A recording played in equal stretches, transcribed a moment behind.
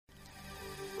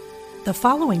The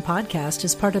following podcast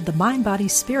is part of the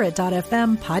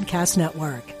MindBodySpirit.fm podcast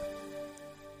network.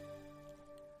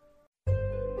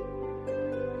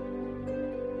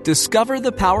 Discover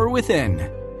the power within.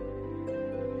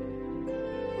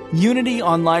 Unity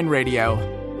Online Radio.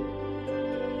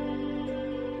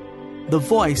 The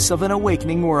voice of an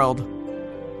awakening world.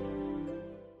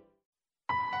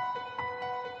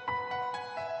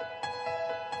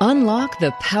 Unlock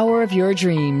the power of your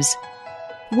dreams.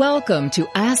 Welcome to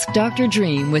Ask Dr.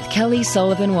 Dream with Kelly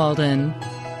Sullivan Walden.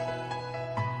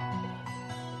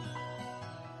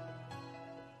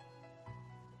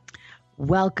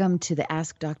 Welcome to the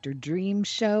Ask Dr. Dream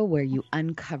show, where you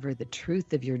uncover the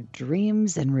truth of your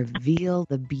dreams and reveal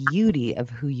the beauty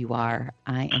of who you are.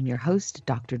 I am your host,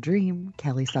 Dr. Dream,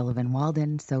 Kelly Sullivan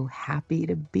Walden. So happy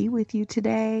to be with you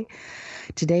today.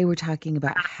 Today we're talking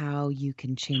about how you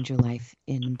can change your life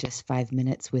in just 5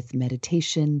 minutes with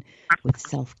meditation, with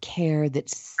self-care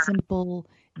that's simple,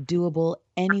 doable.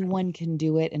 Anyone can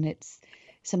do it, and it's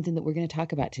something that we're going to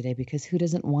talk about today, because who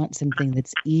doesn't want something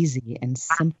that's easy and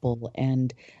simple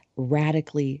and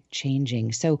radically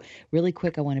changing? So really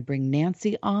quick, I want to bring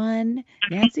Nancy on.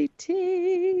 Nancy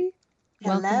T.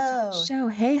 Hello. Welcome to the show.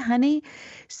 Hey, honey.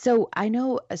 So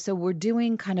we're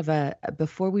doing kind of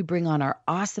before we bring on our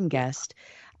awesome guest,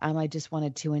 I just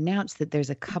wanted to announce that there's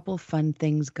a couple fun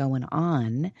things going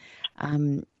on.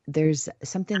 There's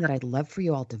something that I'd love for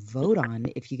you all to vote on.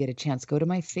 If you get a chance, go to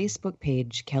my Facebook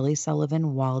page, Kelly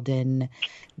Sullivan Walden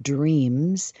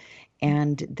Dreams.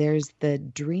 And there's the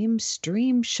Dream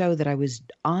Stream show that I was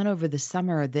on over the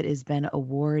summer that has been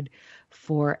award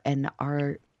for an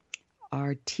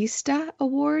Artista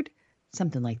Award,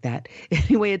 something like that.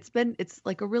 Anyway, it's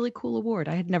like a really cool award.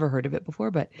 I had never heard of it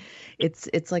before, but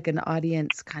it's like an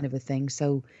audience kind of a thing.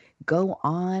 So go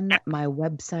on my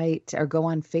website or go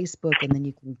on Facebook, and then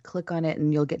you can click on it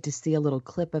and you'll get to see a little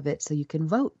clip of it so you can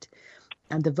vote.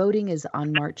 And the voting is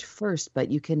on March 1st,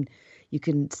 but you can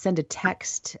send a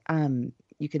text.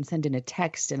 You can send in a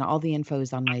text, and all the info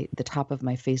is on the top of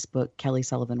my Facebook, Kelly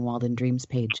Sullivan Walden Dreams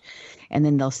page. And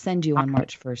then they'll send you on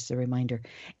March 1st a reminder.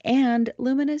 And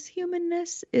Luminous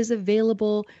Humanness is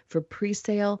available for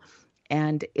pre-sale.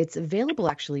 And it's available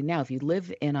actually now. If you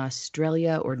live in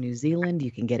Australia or New Zealand, you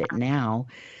can get it now.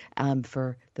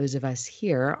 For those of us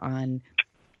here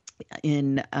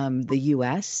in the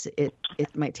U.S., it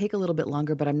might take a little bit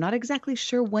longer, but I'm not exactly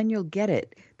sure when you'll get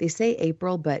it. They say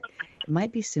April, but it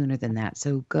might be sooner than that.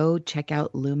 So go check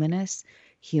out Luminous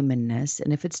Humanness.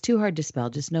 And if it's too hard to spell,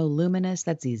 just know Luminous,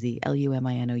 that's easy,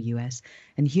 Luminous.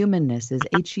 And Humanness is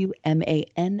Humanness.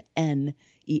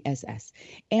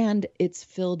 And it's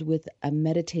filled with a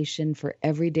meditation for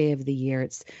every day of the year.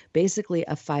 It's basically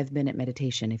a 5-minute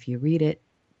meditation. If you read it,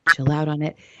 chill out on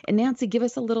it. And Nancy, give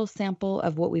us a little sample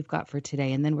of what we've got for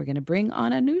today, and then we're going to bring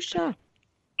on Anusha.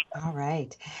 All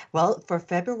right. Well, for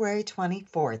February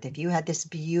 24th, if you had this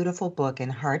beautiful book in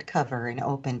hardcover and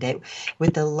opened it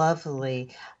with the lovely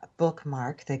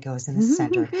bookmark that goes in the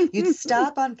center, you'd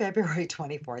stop on February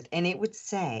 24th and it would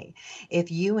say,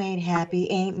 "If you ain't happy,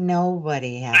 ain't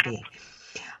nobody happy."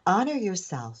 Honor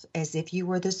yourself as if you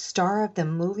were the star of the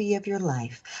movie of your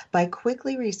life by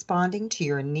quickly responding to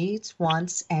your needs,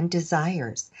 wants, and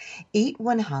desires. Eat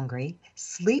when hungry,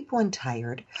 sleep when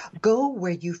tired, go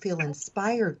where you feel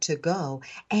inspired to go,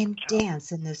 and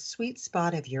dance in the sweet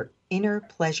spot of your inner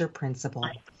pleasure principle.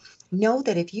 Know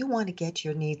that if you want to get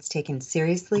your needs taken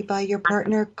seriously by your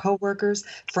partner, coworkers,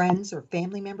 friends, or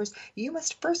family members, you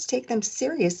must first take them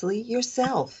seriously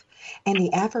yourself. And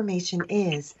the affirmation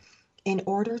is, "In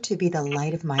order to be the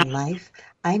light of my life,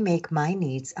 I make my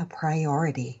needs a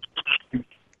priority."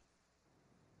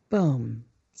 Boom.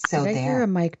 So Did I hear there. a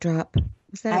mic drop?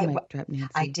 Was that a mic drop, Nancy?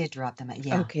 I did drop them.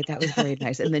 Yeah. Okay, that was very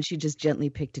nice. And then she just gently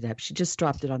picked it up. She just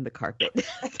dropped it on the carpet.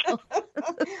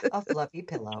 A fluffy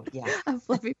pillow. Yeah. A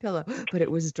fluffy pillow, but it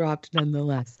was dropped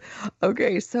nonetheless.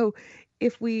 Okay, so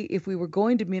if we were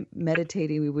going to be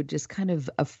meditating, we would just kind of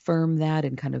affirm that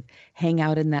and kind of hang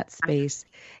out in that space,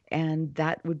 and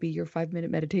that would be your 5-minute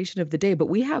meditation of the day. But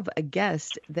we have a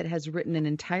guest that has written an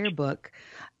entire book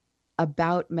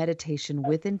about meditation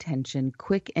with intention,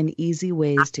 quick and easy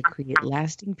ways to create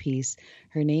lasting peace.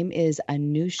 Her name is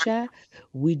Anusha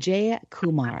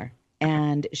Wijayakumar,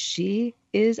 and she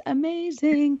is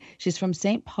amazing. She's from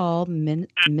St. Paul,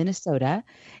 Minnesota,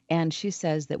 and she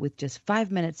says that with just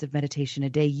 5 minutes of meditation a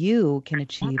day, you can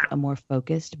achieve a more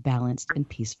focused, balanced, and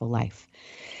peaceful life.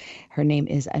 Her name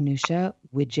is Anusha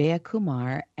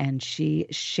Wijayakumar, and she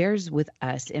shares with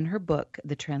us in her book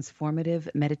the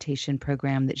transformative meditation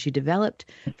program that she developed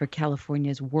for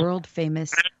California's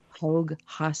world-famous Hoag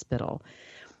Hospital.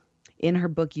 In her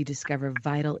book, you discover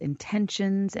vital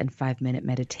intentions and 5-minute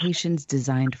meditations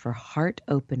designed for heart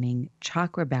opening,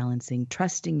 chakra balancing,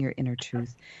 trusting your inner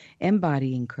truth,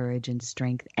 embodying courage and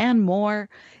strength, and more.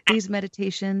 These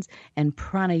meditations and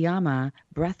pranayama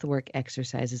breathwork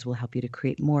exercises will help you to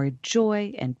create more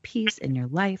joy and peace in your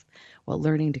life while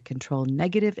learning to control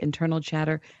negative internal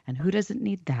chatter. And who doesn't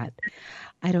need that?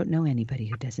 I don't know anybody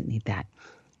who doesn't need that.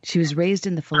 She was raised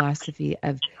in the philosophy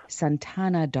of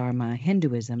Sanatana Dharma,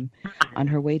 Hinduism. On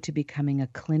her way to becoming a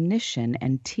clinician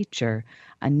and teacher,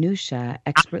 Anusha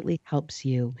expertly helps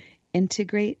you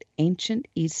integrate ancient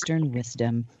Eastern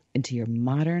wisdom into your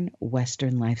modern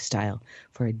Western lifestyle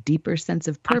for a deeper sense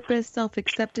of purpose,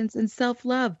 self-acceptance, and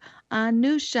self-love.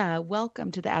 Anusha,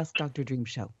 welcome to the Ask Dr. Dream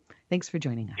Show. Thanks for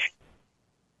joining us.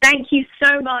 Thank you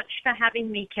so much for having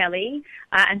me, Kelly,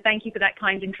 and thank you for that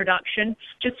kind introduction.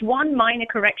 Just one minor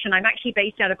correction. I'm actually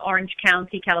based out of Orange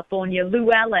County, California.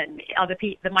 Llewellyn,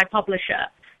 my publisher,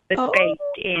 that's based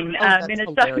in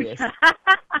Minnesota. Hilarious.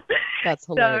 That's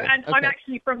hilarious. So, and I'm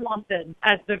actually from London,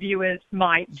 as the viewers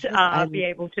might be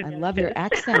able to know. I love your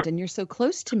accent, and you're so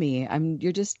close to me.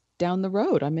 You're just down the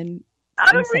road. I'm in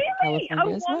really?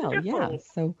 California as well. Yeah.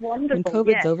 So wonderful. When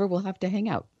COVID's over, we'll have to hang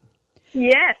out.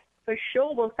 Yes. For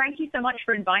sure. Well, thank you so much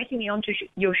for inviting me onto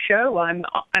your show. I'm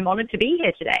honored to be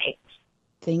here today.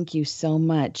 Thank you so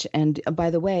much. And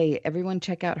by the way, everyone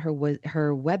check out her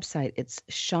website. It's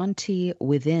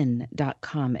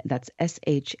shantiwithin.com. That's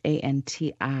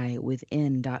SHANTI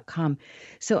within.com.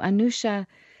 So Anusha,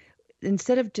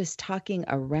 instead of just talking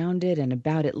around it and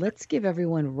about it, let's give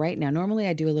everyone right now. Normally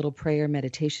I do a little prayer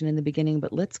meditation in the beginning,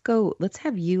 but let's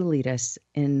have you lead us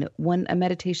in a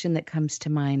meditation that comes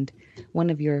to mind, one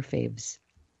of your faves.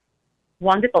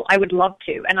 Wonderful. I would love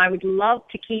to. And I would love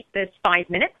to keep this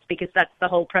 5 minutes because that's the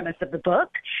whole premise of the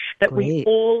book, that Great. We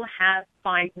all have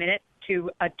 5 minutes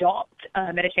to adopt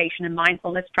a meditation and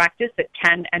mindfulness practice that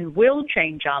can and will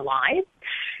change our lives.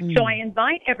 So I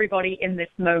invite everybody in this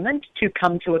moment to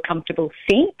come to a comfortable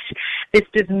seat. This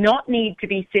does not need to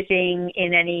be sitting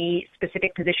in any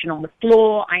specific position on the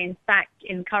floor. I, in fact,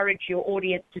 encourage your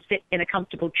audience to sit in a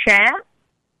comfortable chair.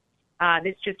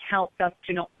 This just helps us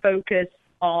to not focus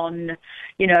on,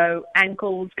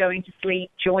 ankles going to sleep,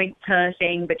 joints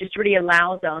hurting, but just really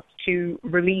allows us to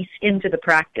release into the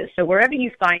practice. So wherever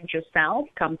you find yourself,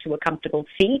 come to a comfortable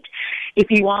seat. If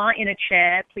you are in a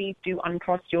chair, please do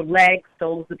uncross your legs,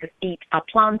 soles of the feet are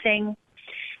planting.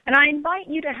 And I invite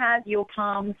you to have your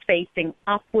palms facing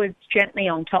upwards, gently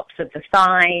on tops of the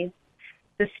thighs.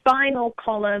 The spinal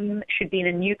column should be in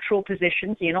a neutral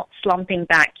position, so you're not slumping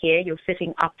back here, you're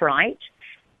sitting upright.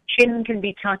 Chin can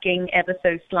be tucking ever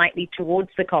so slightly towards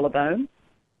the collarbone.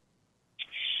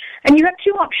 And you have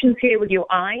two options here with your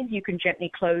eyes. You can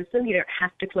gently close them. You don't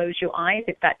have to close your eyes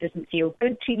if that doesn't feel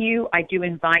good to you. I do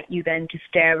invite you then to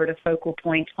stare at a focal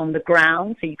point on the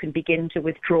ground so you can begin to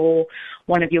withdraw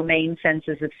one of your main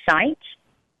senses of sight.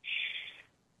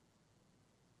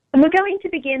 And we're going to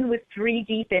begin with 3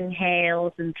 deep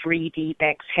inhales and 3 deep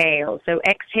exhales. So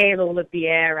exhale all of the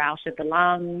air out of the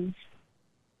lungs.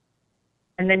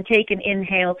 And then take an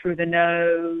inhale through the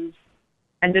nose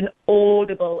and an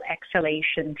audible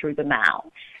exhalation through the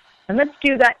mouth. And let's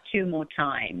do that 2 more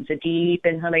times. A deep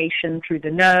inhalation through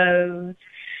the nose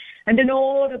and an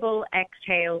audible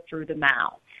exhale through the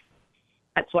mouth.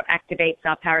 That's what activates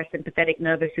our parasympathetic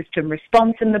nervous system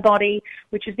response in the body,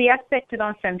 which is the aspect of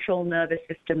our central nervous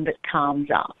system that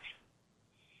calms us.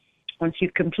 Once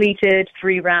you've completed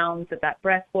 3 rounds of that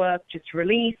breath work, just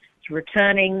release,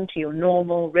 returning to your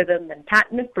normal rhythm and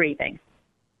pattern of breathing.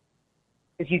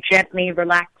 As you gently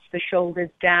relax the shoulders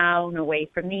down away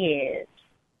from the ears,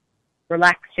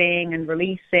 relaxing and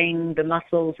releasing the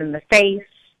muscles in the face,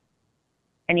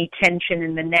 any tension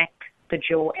in the neck, the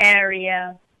jaw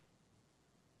area,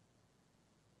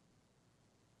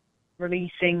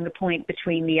 releasing the point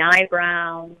between the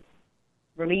eyebrows,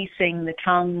 releasing the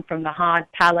tongue from the hard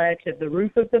palate of the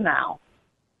roof of the mouth.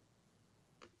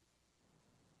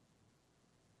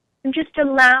 And just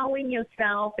allowing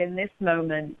yourself in this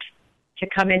moment to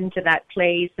come into that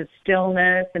place of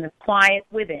stillness and of quiet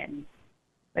within,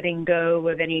 letting go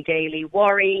of any daily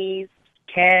worries,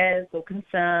 cares, or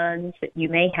concerns that you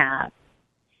may have.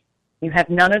 You have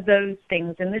none of those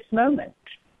things in this moment.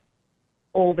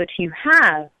 All that you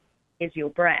have is your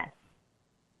breath.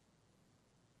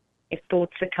 If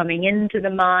thoughts are coming into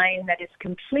the mind, that is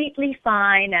completely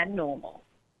fine and normal.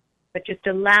 But just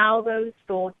allow those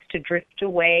thoughts to drift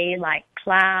away like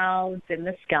clouds in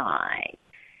the sky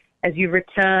as you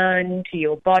return to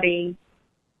your body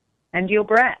and your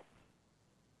breath.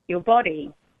 Your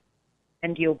body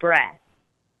and your breath.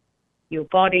 Your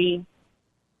body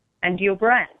and your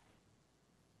breath.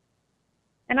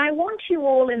 And I want you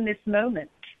all in this moment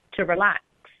to relax,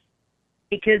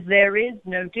 because there is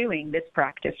no doing this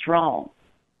practice wrong.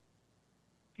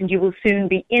 And you will soon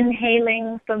be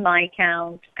inhaling for my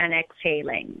count and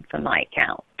exhaling for my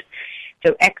count.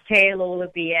 So exhale all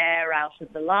of the air out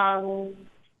of the lungs,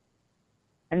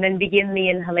 and then begin the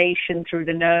inhalation through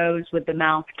the nose with the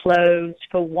mouth closed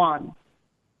for 1,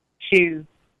 2,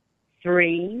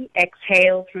 3.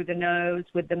 Exhale through the nose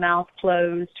with the mouth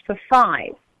closed for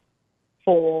 5,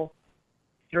 4,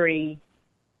 3,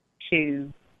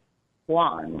 2,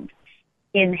 1.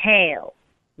 Inhale.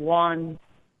 1,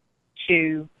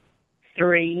 2,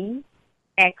 3.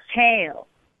 Exhale.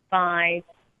 5,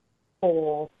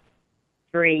 4,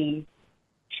 3,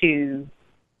 2,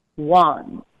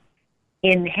 1.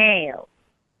 Inhale.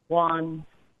 1,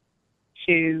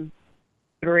 2,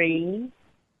 3.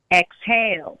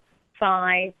 Exhale.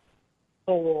 5,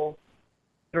 4,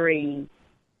 3,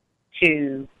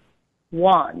 2,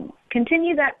 1.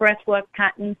 Continue that breathwork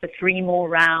pattern for 3 more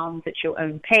rounds at your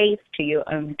own pace, to your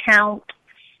own count.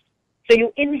 So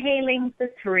you're inhaling for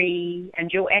 3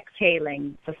 and you're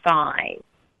exhaling for 5.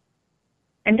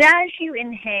 And as you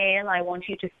inhale, I want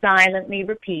you to silently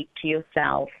repeat to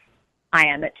yourself, I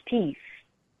am at peace.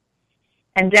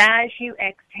 And as you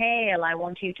exhale, I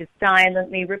want you to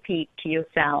silently repeat to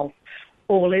yourself,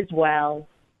 all is well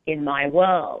in my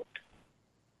world.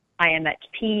 I am at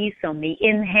peace on the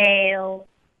inhale.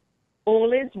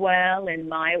 All is well in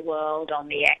my world on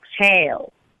the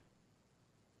exhale.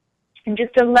 And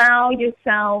just allow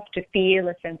yourself to feel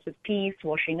a sense of peace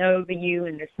washing over you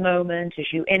in this moment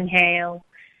as you inhale.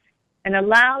 And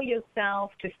allow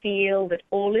yourself to feel that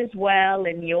all is well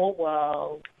in your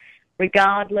world,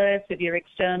 regardless of your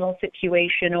external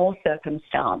situation or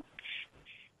circumstance.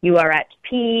 You are at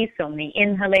peace on the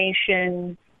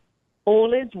inhalation.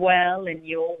 All is well in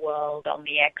your world on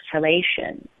the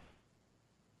exhalation.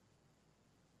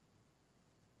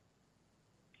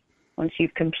 Once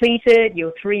you've completed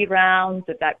your 3 rounds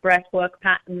of that breathwork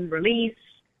pattern, release,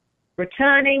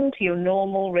 returning to your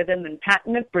normal rhythm and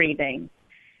pattern of breathing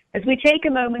as we take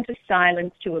a moment of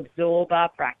silence to absorb our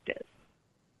practice.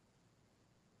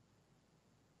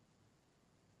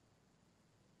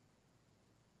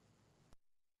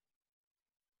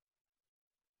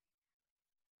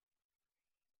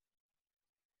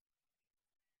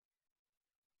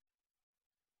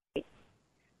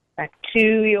 Back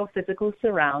to your physical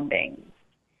surroundings.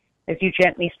 As you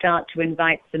gently start to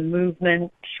invite some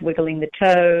movement, wiggling the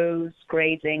toes,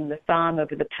 grazing the thumb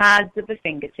over the pads of the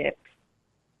fingertips,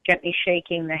 gently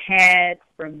shaking the head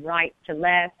from right to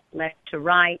left, left to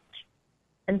right,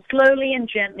 and slowly and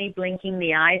gently blinking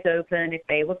the eyes open if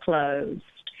they were closed,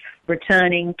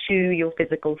 returning to your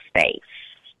physical space.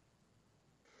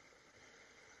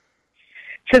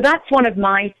 So that's one of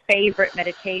my favorite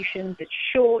meditations. It's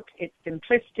short, it's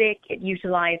simplistic, it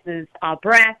utilizes our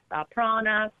breath, our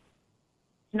prana,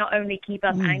 to not only keep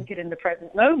us anchored in the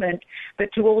present moment,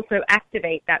 but to also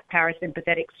activate that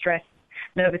parasympathetic stress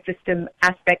nervous system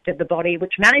aspect of the body,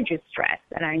 which manages stress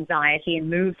and anxiety and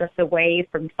moves us away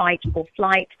from fight or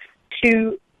flight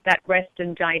to that rest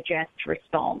and digest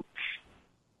response.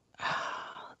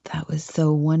 That was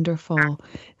so wonderful.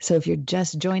 So if you're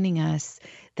just joining us,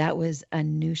 that was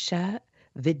Anusha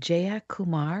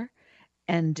Vijayakumar,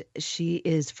 and she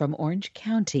is from Orange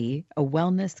County, a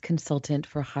wellness consultant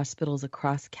for hospitals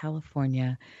across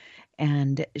California,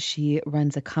 and she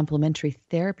runs a complementary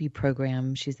therapy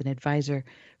program. She's an advisor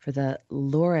for the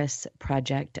Loris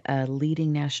Project, a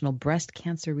leading national breast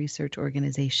cancer research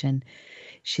organization.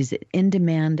 She's an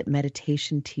in-demand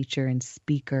meditation teacher and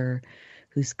speaker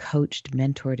who's coached,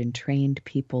 mentored, and trained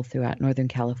people throughout Northern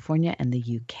California and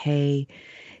the UK.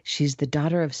 She's the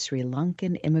daughter of Sri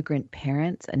Lankan immigrant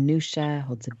parents. Anusha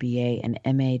holds a BA and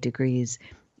MA degrees,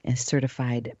 a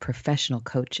certified professional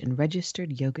coach and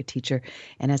registered yoga teacher.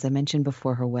 And as I mentioned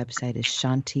before, her website is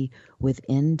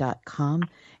shantiwithin.com.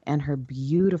 And her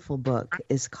beautiful book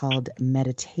is called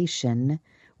Meditation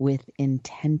with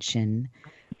Intention,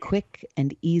 Quick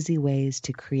and Easy Ways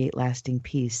to Create Lasting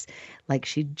Peace. Like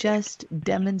she just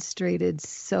demonstrated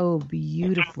so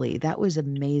beautifully. That was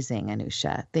amazing,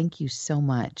 Anusha. Thank you so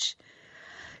much.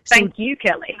 Thank you,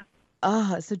 Kelly.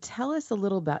 So tell us a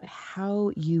little about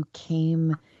how you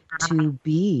came to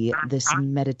be this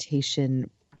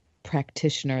meditation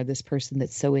practitioner, this person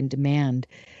that's so in demand.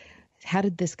 How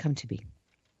did this come to be?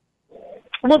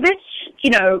 Well, this,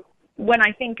 when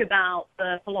I think about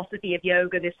the philosophy of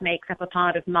yoga, this makes up a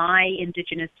part of my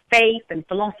indigenous faith and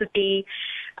philosophy.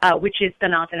 which is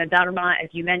Sanatana Dharma, as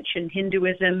you mentioned,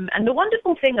 Hinduism. And the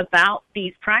wonderful thing about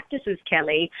these practices,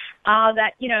 Kelly, are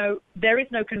that, there is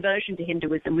no conversion to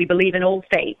Hinduism. We believe in all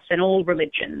faiths and all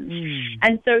religions.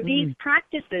 And so these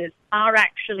practices are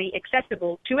actually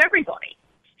accessible to everybody.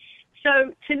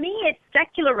 So to me, it's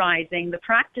secularizing the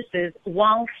practices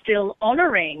while still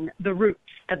honoring the roots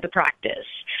of the practice.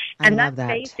 And that's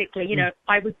basically,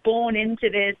 I was born into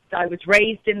this. I was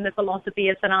raised in the philosophy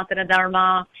of Sanatana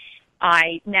Dharma.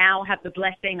 I now have the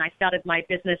blessing. I started my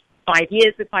business 5.5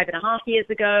 years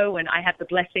ago, and I have the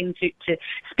blessing to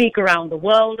speak around the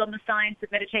world on the science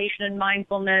of meditation and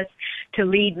mindfulness, to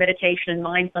lead meditation and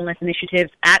mindfulness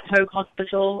initiatives at Hoag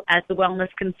Hospital as the wellness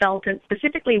consultant,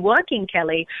 specifically working,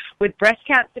 Kelly, with breast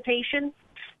cancer patients,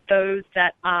 those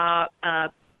that are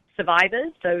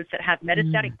survivors, those that have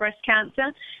metastatic breast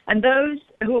cancer, and those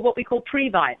who are what we call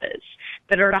previvors,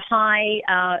 that are at a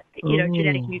high,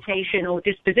 genetic mutation or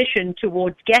disposition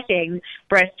towards getting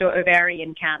breast or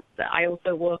ovarian cancer. I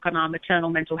also work on our maternal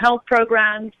mental health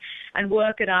programs and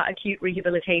work at our acute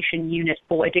rehabilitation unit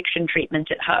for addiction treatment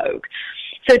at Hoag.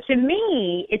 So to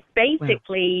me, it's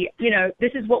basically,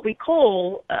 this is what we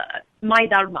call my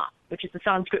dharma, which is the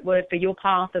Sanskrit word for your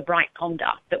path of right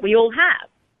conduct that we all have.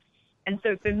 And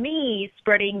so for me,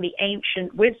 spreading the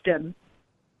ancient wisdom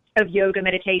of yoga,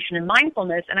 meditation, and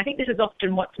mindfulness, and I think this is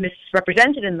often what's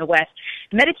misrepresented in the West,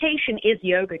 meditation is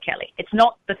yoga, Kelly. It's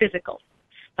not the physical.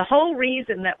 The whole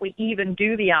reason that we even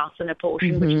do the asana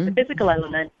portion, which is the physical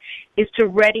element, is to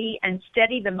ready and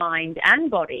steady the mind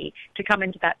and body to come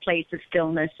into that place of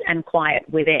stillness and quiet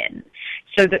within,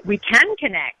 so that we can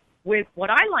connect with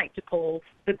what I like to call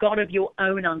the God of your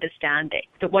own understanding,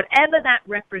 so whatever that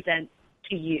represents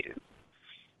to you.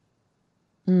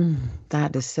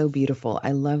 That is so beautiful.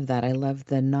 I love that. I love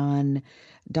the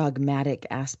non-dogmatic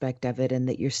aspect of it, and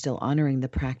that you're still honoring the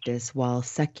practice while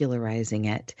secularizing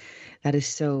it. That is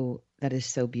so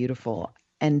beautiful.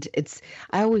 And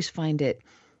I always find it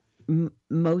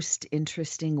most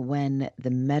interesting when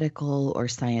the medical or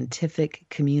scientific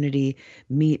community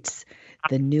meets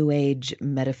the New Age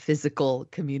metaphysical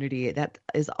community. That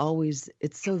is always,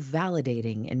 it's so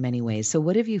validating in many ways. So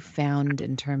what have you found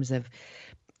in terms of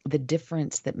the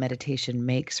difference that meditation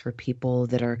makes for people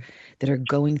that are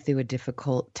going through a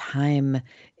difficult time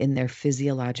in their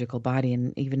physiological body,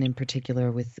 and even in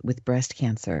particular with breast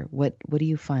cancer? What do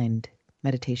you find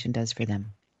meditation does for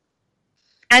them?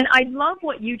 And I love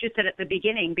what you just said at the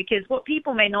beginning, because what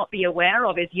people may not be aware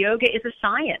of is yoga is a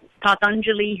science.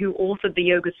 Patanjali, who authored the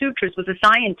Yoga Sutras, was a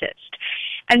scientist.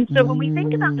 And so when we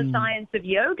think about the science of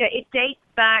yoga, it dates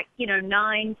back,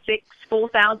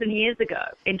 4,000 years ago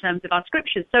in terms of our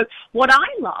scriptures. So what I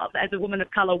love as a woman of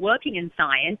color working in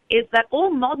science is that all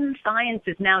modern science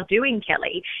is now doing,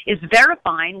 Kelly, is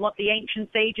verifying what the ancient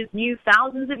sages knew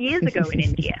thousands of years ago in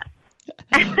India.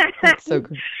 That's so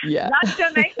good. Yeah. That's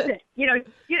amazing.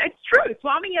 It's true.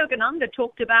 Swami Yogananda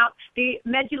talked about the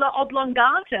medulla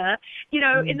oblongata, in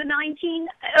the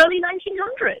early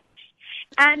 1900s.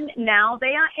 And now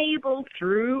they are able,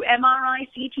 through MRI,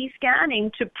 CT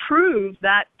scanning, to prove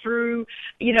that through,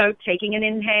 taking an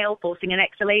inhale, forcing an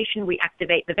exhalation, we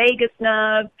activate the vagus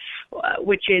nerve,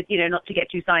 which is, not to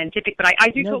get too scientific, but I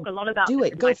do talk a lot about do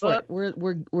this it. Go for book. it.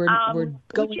 We're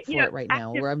going for it right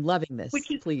now. I'm loving this.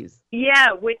 Please.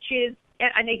 Yeah, which is,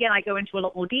 and again, I go into a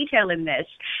lot more detail in this,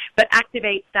 but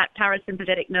activates that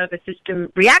parasympathetic nervous system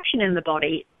reaction in the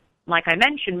body, like I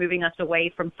mentioned, moving us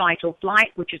away from fight or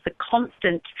flight, which is the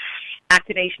constant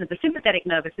activation of the sympathetic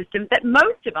nervous system that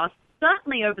most of us,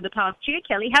 certainly over the past year,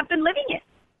 Kelly, have been living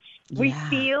in. We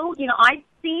feel, I've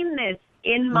seen this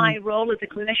in my role as a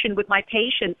clinician with my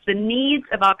patients. The needs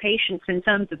of our patients in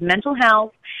terms of mental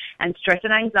health and stress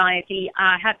and anxiety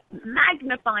have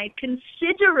magnified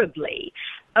considerably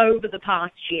over the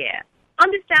past year.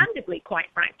 Understandably, quite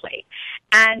frankly.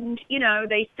 And,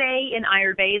 they say in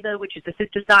Ayurveda, which is the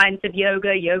sister science of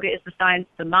yoga, yoga is the science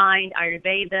of the mind,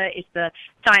 Ayurveda is the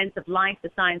science of life, the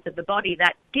science of the body,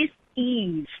 that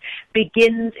dis-ease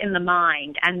begins in the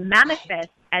mind and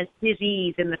manifests as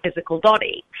disease in the physical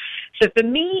body. So for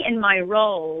me, in my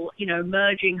role,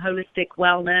 merging holistic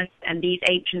wellness and these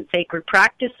ancient sacred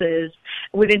practices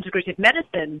with integrative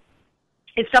medicine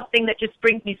is something that just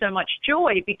brings me so much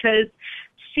joy, because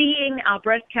seeing our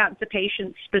breast cancer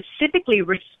patients specifically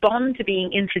respond to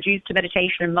being introduced to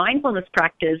meditation and mindfulness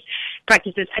practices,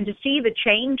 and to see the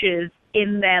changes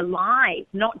in their lives,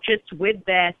 not just with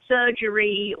their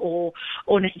surgery or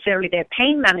necessarily their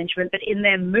pain management, but in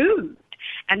their mood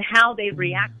and how they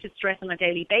react to stress on a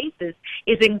daily basis,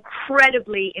 is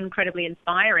incredibly, incredibly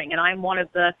inspiring. And I'm one of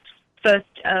the first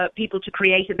people to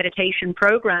create a meditation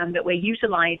program that we're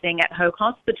utilizing at Hoag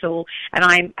Hospital, and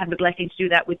I have the blessing to do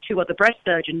that with 2 other breast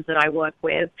surgeons that I work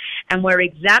with, and we're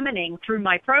examining through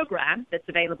my program that's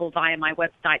available via my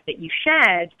website that you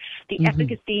shared, the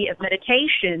efficacy of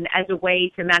meditation as a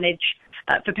way to manage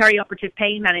for perioperative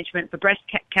pain management for breast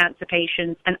cancer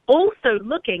patients, and also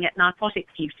looking at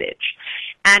narcotics usage.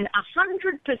 And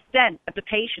 100% of the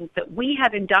patients that we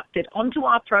have inducted onto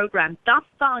our program thus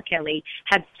far, Kelly,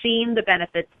 have seen the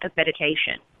benefits of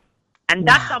meditation. And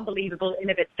that's unbelievable in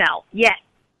of itself. Yes,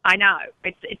 I know.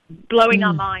 It's blowing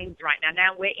our minds right now.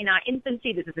 Now we're in our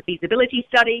infancy. This is a feasibility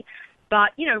study.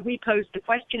 But, you know, we posed the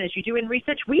question, as you do in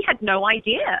research. We had no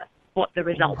idea what the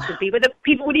results would be, whether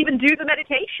people would even do the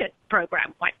meditation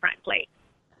program, quite frankly.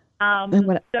 And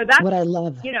so that's what I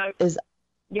love, you know, is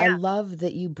yeah. I love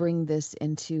that you bring this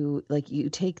into, like, you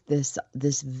take this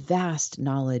vast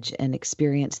knowledge and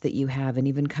experience that you have, and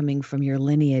even coming from your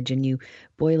lineage, and you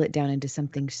boil it down into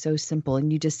something so simple,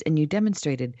 and you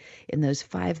demonstrated in those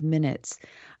 5 minutes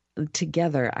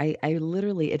together. I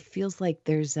literally, it feels like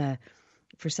there's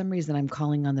for some reason, I'm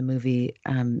calling on the movie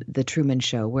The Truman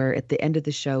Show, where at the end of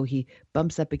the show, he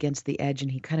bumps up against the edge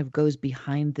and he kind of goes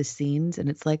behind the scenes. And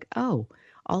it's like, oh,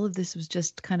 all of this was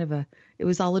just kind of it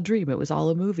was all a dream. It was all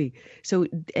a movie. So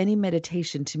any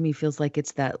meditation to me feels like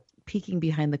it's that peeking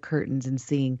behind the curtains and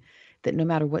seeing that no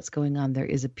matter what's going on, there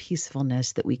is a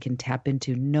peacefulness that we can tap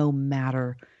into no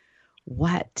matter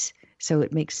what. So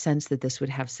it makes sense that this would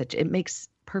have it makes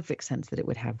perfect sense that it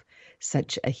would have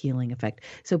such a healing effect.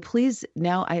 So please,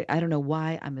 now I don't know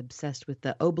why I'm obsessed with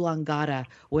the oblongata,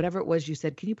 whatever it was you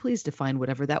said. Can you please define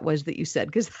whatever that was that you said?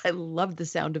 Because I love the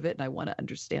sound of it and I want to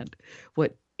understand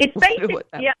what it's basically.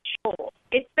 Yeah, sure.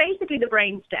 It's basically the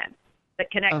brainstem that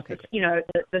connects,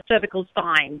 the cervical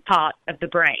spine part of the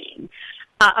brain,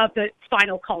 of the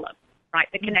spinal column, right?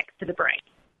 That connects to the brain.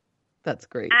 That's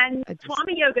great. And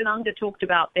Swami Yogananda talked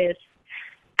about this,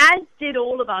 as did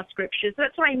all of our scriptures.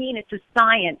 That's what I mean. It's a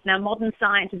science. Now, modern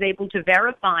science is able to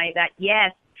verify that,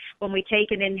 yes, when we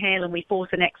take an inhale and we force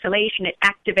an exhalation, it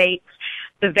activates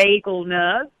the vagal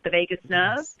nerve, the vagus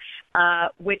nerve,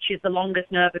 which is the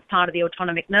longest nerve as part of the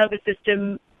autonomic nervous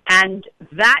system. And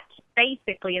that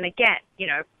basically, and again,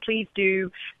 please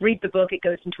do read the book. It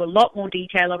goes into a lot more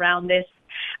detail around this,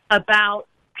 about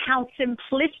how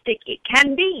simplistic it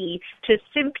can be to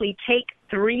simply take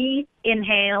 3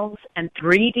 inhales and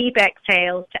 3 deep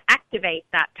exhales to activate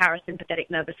that parasympathetic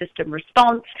nervous system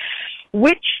response,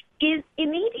 which is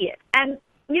immediate. And,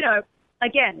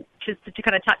 again, just to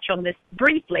kind of touch on this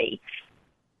briefly,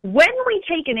 when we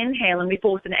take an inhale and we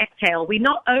force an exhale, we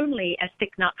not only, as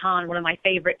Thich Nhat Hanh, one of my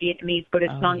favorite Vietnamese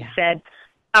Buddhist monks, said,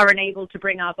 are enabled to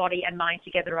bring our body and mind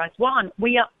together as one.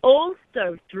 We are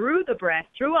also, through the breath,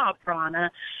 through our prana,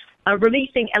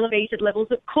 releasing elevated levels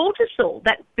of cortisol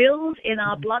that build in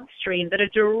our bloodstream that are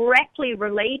directly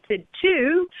related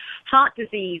to heart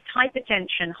disease,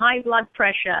 hypertension, high blood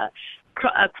pressure,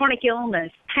 chronic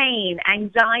illness, pain,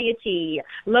 anxiety,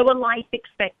 lower life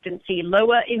expectancy,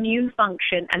 lower immune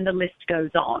function, and the list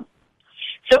goes on.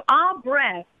 So our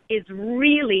breath is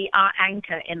really our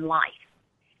anchor in life.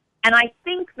 And I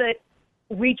think that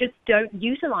we just don't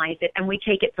utilize it and we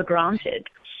take it for granted.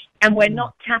 And we're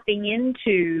not tapping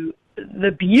into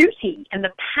the beauty and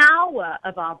the power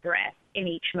of our breath in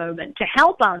each moment to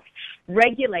help us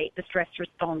regulate the stress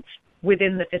response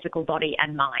within the physical body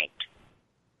and mind.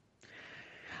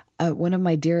 One of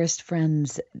my dearest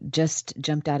friends just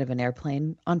jumped out of an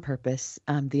airplane on purpose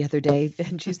the other day,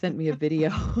 and she sent me a video.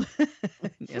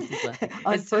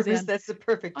 On purpose, that's the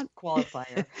perfect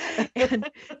qualifier. And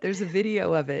there's a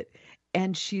video of it,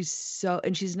 and she's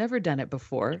never done it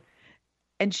before,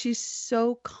 and she's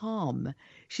so calm.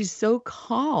 She's so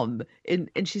calm, and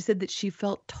she said that she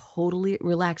felt totally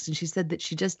relaxed, and she said that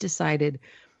she just decided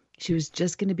she was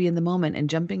just going to be in the moment. And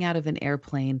jumping out of an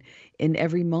airplane, in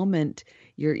every moment,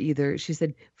 she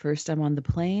said, first I'm on the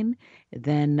plane,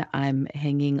 then I'm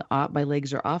hanging off, my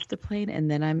legs are off the plane,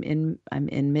 and then I'm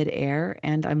in midair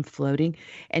and I'm floating.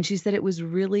 And she said it was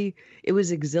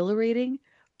exhilarating,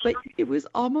 but it was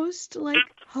almost like,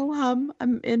 ho-hum,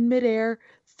 I'm in midair,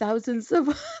 thousands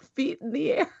of feet in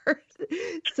the air.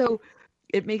 So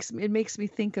it makes me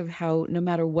think of how no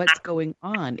matter what's going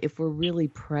on, if we're really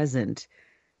present,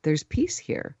 there's peace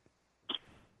here.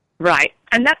 Right.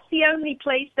 And that's the only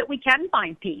place that we can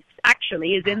find peace,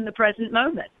 actually, is in the present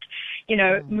moment.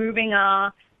 Moving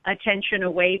our attention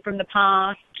away from the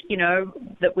past,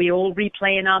 that we all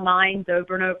replay in our minds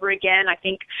over and over again. I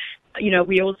think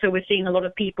We also were seeing a lot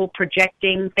of people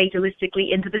projecting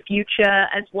fatalistically into the future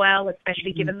as well,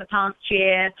 especially given the past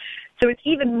year. So it's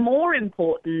even more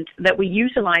important that we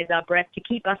utilize our breath to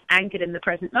keep us anchored in the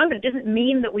present moment. It doesn't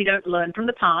mean that we don't learn from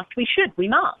the past. We should. We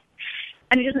must.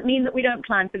 And it doesn't mean that we don't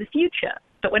plan for the future.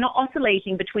 But we're not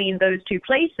oscillating between those two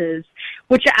places,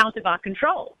 which are out of our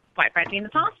control. Quite frankly, in the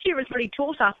past year has really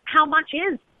taught us how much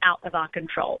is out of our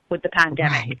control with the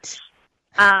pandemic.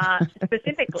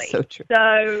 Specifically. So true.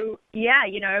 So,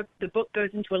 the book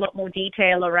goes into a lot more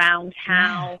detail around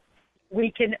how we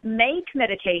can make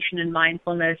meditation and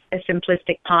mindfulness a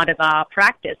simplistic part of our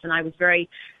practice. And I am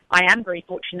very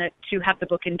fortunate to have the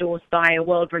book endorsed by a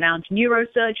world-renowned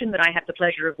neurosurgeon that I have the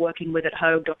pleasure of working with at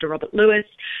home, Dr. Robert Lewis.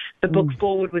 The book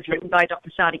forward was written by Dr.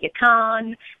 Sadia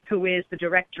Khan, who is the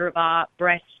director of our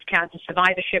breast cancer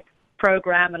survivorship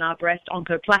program and our breast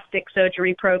oncoplastic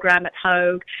surgery program at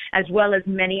Hoag, as well as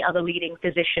many other leading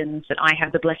physicians that I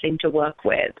have the blessing to work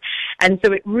with. And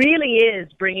so it really is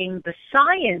bringing the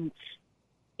science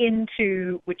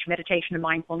into which meditation and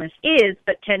mindfulness is,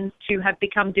 but tends to have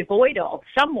become devoid of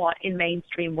somewhat in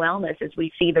mainstream wellness as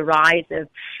we see the rise of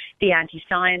the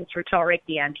anti-science rhetoric,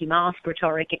 the anti-mask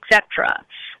rhetoric, etc.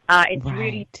 It's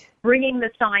really bringing the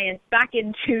science back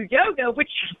into yoga, which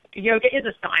yoga is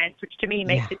a science, which to me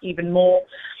makes it even more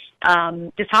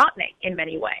disheartening in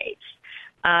many ways.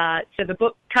 So the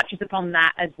book touches upon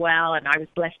that as well, and I was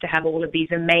blessed to have all of these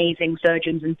amazing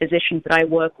surgeons and physicians that I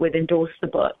work with endorse the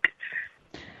book.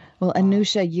 Well,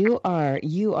 Anusha, you are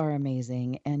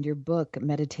amazing, and your book,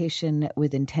 Meditation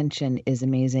with Intention, is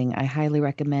amazing. I highly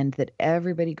recommend that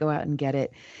everybody go out and get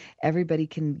it. Everybody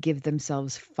can give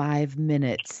themselves 5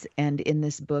 minutes, and in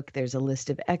this book, there's a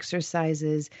list of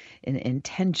exercises and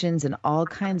intentions and all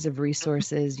kinds of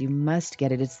resources. You must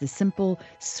get it. It's the simple,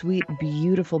 sweet,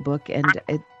 beautiful book, and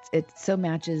it so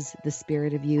matches the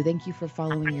spirit of you. Thank you for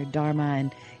following your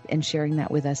Dharma and sharing that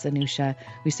with us, Anusha.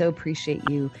 We so appreciate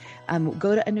you.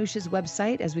 Go to Anusha's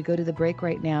website as we go to the break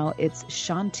right now. It's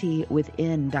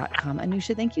shantiwithin.com.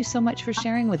 Anusha, thank you so much for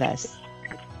sharing with us.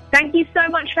 Thank you so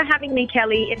much for having me,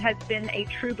 Kelly. It has been a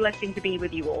true blessing to be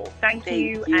with you all. Thank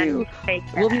you. And take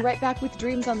care. We'll be right back with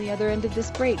Dreams on the other end of this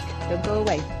break. Don't go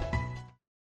away.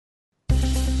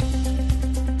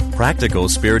 Practical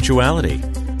spirituality.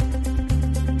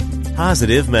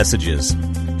 Positive messages.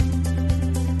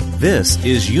 This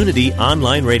is Unity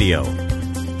Online Radio,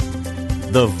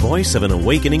 the voice of an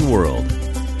awakening world.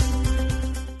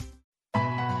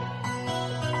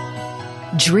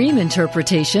 Dream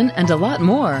interpretation and a lot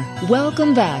more.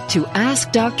 Welcome back to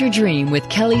Ask Dr. Dream with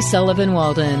Kelly Sullivan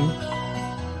Walden.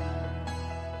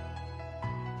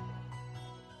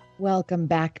 Welcome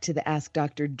back to the Ask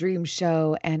Dr. Dream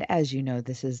show. And as you know,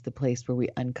 this is the place where we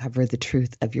uncover the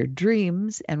truth of your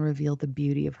dreams and reveal the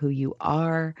beauty of who you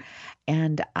are.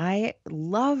 And I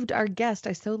loved our guest.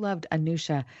 I so loved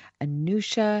Anusha.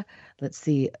 Anusha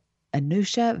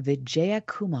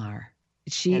Vijayakumar.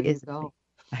 She is.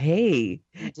 Hey.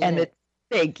 And it's.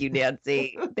 Thank you,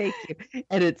 Nancy. Thank you.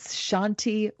 And it's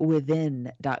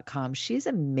shantiwithin.com. She's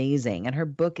amazing. And her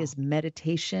book is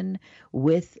Meditation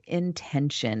with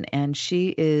Intention. And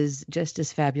she is just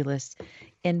as fabulous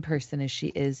in person as she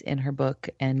is in her book.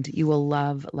 And you will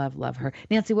love, love, love her.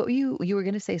 Nancy, what were you were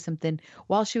going to say something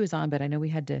while she was on, but I know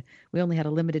we only had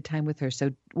a limited time with her.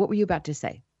 So what were you about to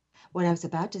say? What I was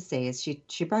about to say is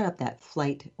she brought up that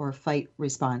flight or fight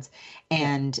response,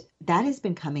 and that has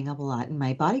been coming up a lot in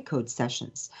my body code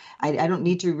sessions. I don't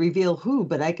need to reveal who,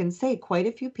 but I can say quite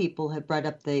a few people have brought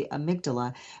up the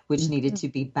amygdala, which needed to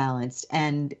be balanced,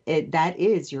 and that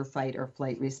is your fight or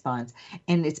flight response.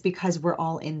 And it's because we're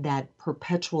all in that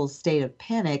perpetual state of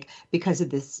panic because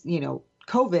of this,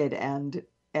 COVID and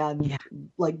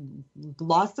like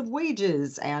loss of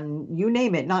wages and you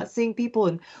name it, not seeing people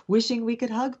and wishing we could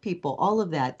hug people, all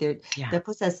of that. That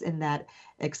puts us in that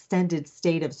extended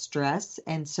state of stress.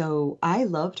 And so I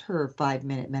loved her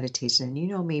 5-minute meditation. You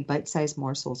know me, bite-sized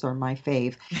morsels are my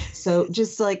fave. So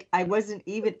just like I didn't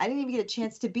even get a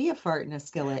chance to be a fart in a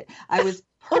skillet. I was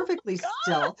perfectly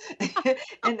still.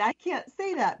 And I can't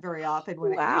say that very often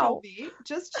when me,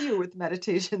 just you with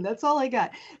meditation. That's all I got.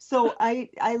 So I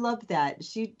love that.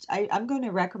 I'm going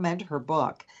to recommend her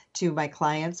book to my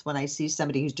clients when I see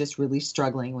somebody who's just really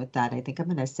struggling with that. I think I'm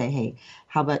going to say, hey,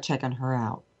 how about checking her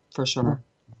out for sure?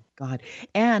 God.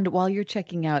 And while you're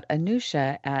checking out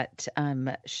Anusha at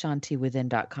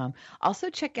shantiwithin.com,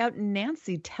 also check out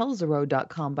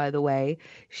nancytelzero.com, by the way.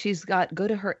 Go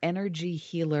to her energy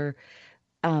healer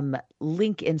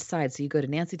link inside. So you go to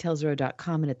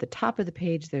nancytelzero.com, and at the top of the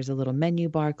page, there's a little menu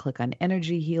bar. Click on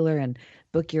energy healer and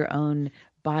book your own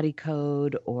body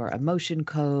code or emotion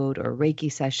code or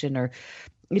Reiki session or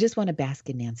you just want to bask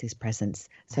in Nancy's presence.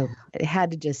 So I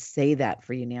had to just say that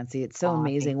for you, Nancy. It's so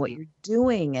amazing what you're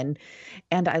doing. And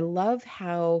I love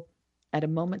how at a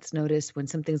moment's notice when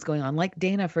something's going on, like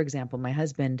Dana, for example, my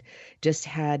husband just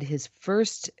had his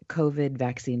first COVID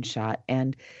vaccine shot,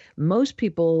 and most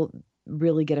people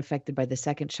really get affected by the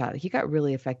second shot. He got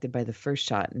really affected by the first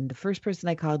shot. And the first person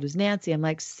I called was Nancy. I'm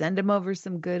like, send him over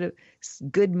some good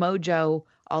mojo,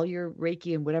 all your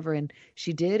Reiki and whatever. And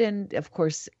she did. And of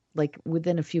course, like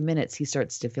within a few minutes, he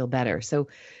starts to feel better. So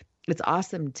it's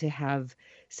awesome to have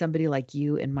somebody like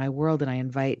you in my world. And I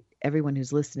invite everyone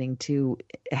who's listening to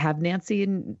have Nancy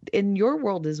in your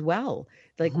world as well.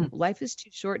 Like life is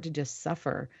too short to just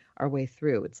suffer our way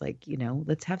through. It's like,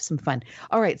 let's have some fun.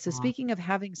 All right. So speaking of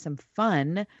having some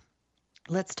fun,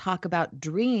 let's talk about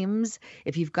dreams.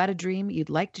 If you've got a dream you'd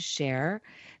like to share,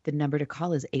 the number to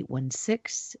call is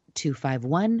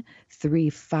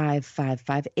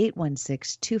 816-251-3555,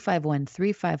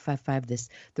 816-251-3555.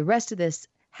 The rest of this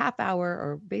half hour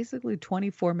or basically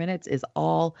 24 minutes is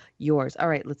all yours. All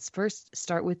right, let's first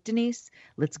start with Denise.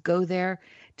 Let's go there.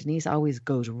 Denise always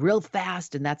goes real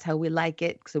fast, and that's how we like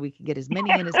it, so we can get as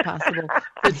many in as possible.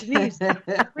 So Denise,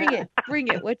 bring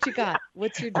it. What you got?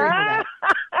 What's your dream about?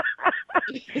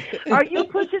 Are you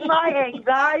pushing my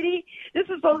anxiety? This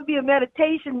is supposed to be a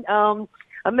meditation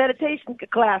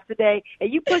class today,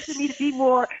 and you pushing me to be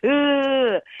more,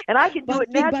 and I can do it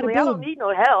naturally. I don't need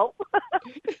no help.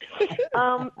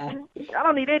 I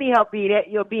don't need any help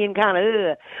being kind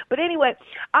of, But anyway,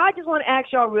 I just want to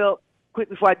ask y'all real quick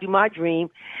before I do my dream.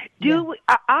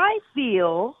 I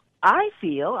feel, I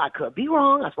could be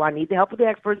wrong, that's why I need the help of the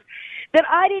experts, that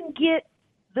I didn't get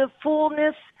the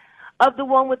fullness of the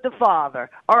one with the father,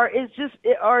 or is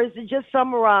it just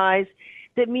summarized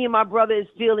that me and my brother is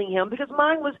feeling him? Because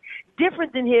mine was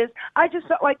different than his. I just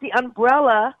felt like the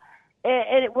umbrella,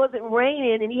 and it wasn't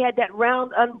raining, and he had that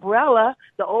round umbrella,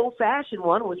 the old-fashioned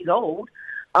one. Well, he's old.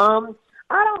 I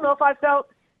don't know if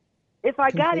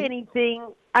I got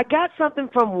anything. I got something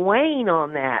from Wayne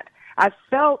on that. I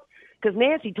felt, because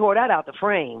Nancy tore that out the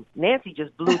frame. Nancy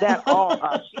just blew that all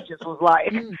up. She just was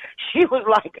like,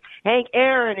 Hank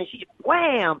Aaron, and she,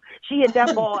 wham, she hit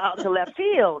that ball out to left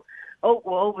field.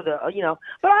 Over the,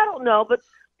 but I don't know. But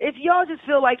if y'all just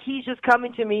feel like he's just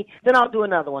coming to me, then I'll do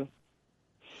another one.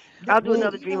 I'll do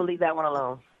another dream and leave that one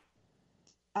alone.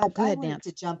 I wanted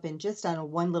to jump in just on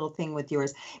one little thing with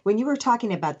yours. When you were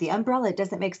talking about the umbrella, it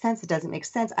doesn't make sense.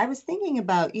 I was thinking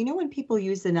about, when people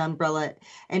use an umbrella,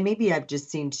 and maybe I've just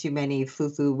seen too many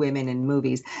foo-foo women in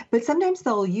movies, but sometimes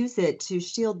they'll use it to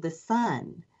shield the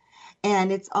sun.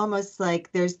 And it's almost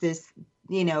like there's this,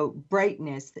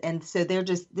 brightness. And so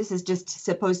this is just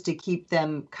supposed to keep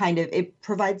them it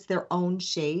provides their own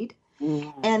shade.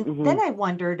 And then I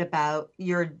wondered about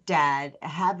your dad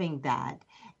having that.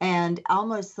 And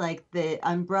almost like the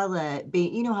umbrella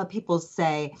being, how people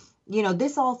say,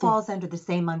 this all falls under the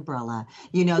same umbrella,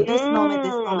 this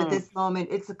moment,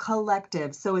 it's a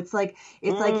collective. So it's like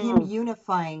him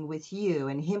unifying with you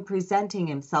and him presenting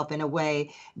himself in a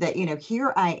way that,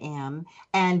 here I am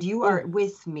and you are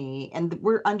with me and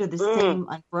we're under the same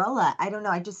umbrella. I don't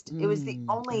know. It was the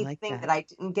only thing that I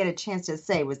didn't get a chance to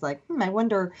say was like, I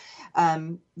wonder,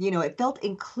 it felt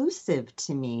inclusive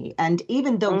to me. And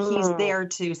even though he's there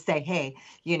to say, hey,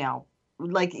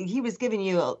 like he was giving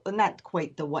you not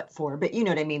quite the what for, but you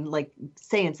know what I mean? Like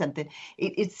saying something,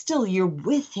 it's still, you're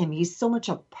with him. He's so much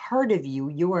a part of you.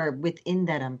 You are within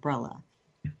that umbrella.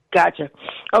 Gotcha.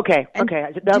 Okay. For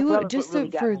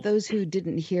those who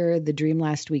didn't hear the dream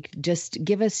last week, just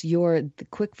give us the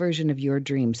quick version of your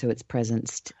dream. So it's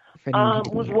presenced for anyone who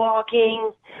didn't hear.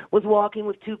 Was walking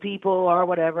with two people or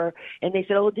whatever. And they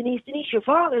said, oh, Denise, your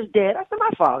father's dead. I said, my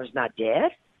father's not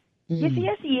dead.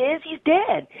 Yes, he is. He's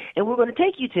dead, and we're going to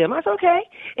take you to him. I said, okay.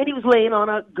 And he was laying on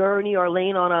a gurney or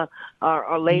laying on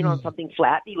on something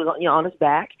flat. He was on his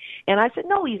back, and I said,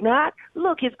 no, he's not.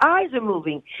 Look, his eyes are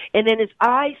moving, and then his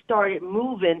eyes started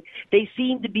moving. They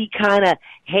seemed to be kind of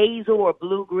hazel or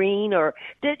blue green, or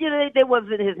they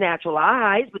wasn't his natural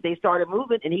eyes, but they started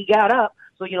moving, and he got up.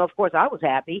 So, of course, I was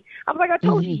happy. I was like, I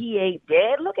told you he ain't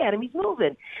dead. Look at him, he's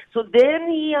moving. So then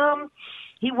he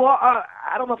walked.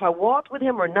 I don't know if I walked with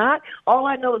him or not. All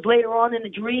I know is later on in the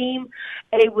dream,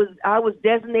 I was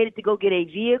designated to go get a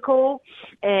vehicle,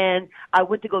 and I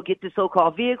went to go get the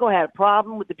so-called vehicle. I had a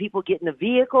problem with the people getting the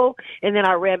vehicle, and then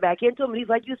I ran back into him, and he's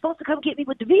like, "You're supposed to come get me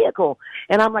with the vehicle,"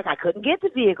 and I'm like, "I couldn't get the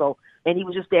vehicle," and he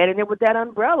was just standing there with that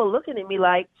umbrella, looking at me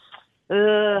like,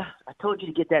 "I told you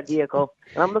to get that vehicle,"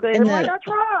 and I'm looking at him like, "I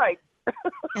tried."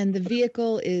 And the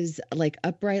vehicle is like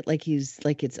upright, like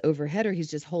it's overhead, or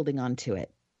he's just holding on to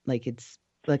it, like it's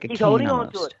like a cane holding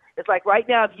almost. on to it. It's like right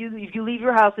now, if you leave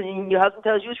your house and your husband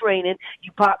tells you it's raining,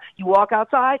 you walk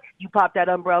outside, you pop that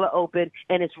umbrella open,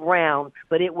 and it's round.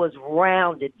 But it was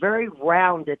rounded, very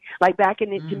rounded. Like back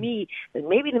in it, to me,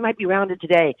 maybe it might be rounded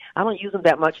today. I don't use them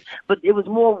that much, but it was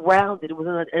more rounded. It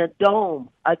was in a dome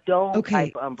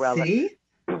type umbrella. See?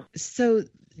 So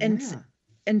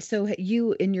and so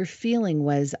you in your feeling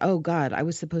was, oh God, I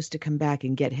was supposed to come back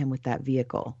and get him with that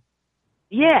vehicle.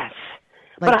 Yes.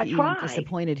 Like but I you tried.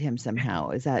 disappointed him somehow.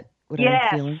 Is that what Yes.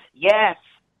 I'm feeling?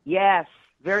 Yes.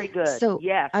 Very good. So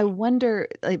yes. I wonder,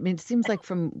 I mean, it seems like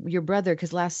from your brother,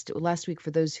 because last week, for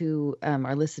those who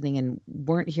are listening and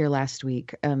weren't here last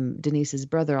week, Denise's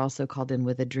brother also called in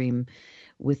with a dream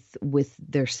with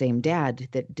their same dad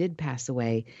that did pass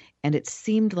away. And it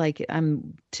seemed like,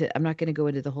 I'm not going to go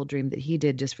into the whole dream that he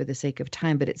did just for the sake of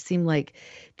time, but it seemed like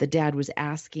the dad was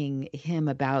asking him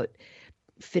about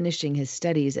finishing his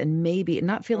studies and maybe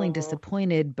not feeling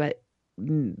disappointed, but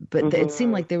it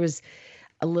seemed like there was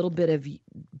a little bit of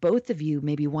both of you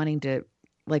maybe wanting to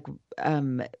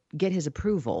get his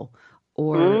approval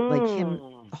or like him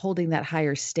holding that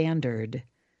higher standard.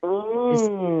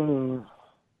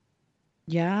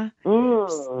 Yeah.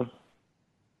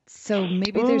 So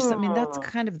maybe there's something that's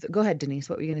kind of, go ahead, Denise,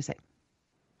 what were you going to say?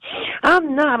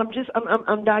 I'm not,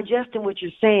 I'm digesting what you're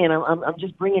saying. I'm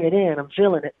just bringing it in. I'm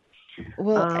feeling it.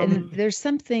 Well, and there's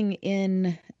something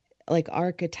in like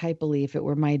archetypally, if it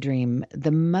were my dream,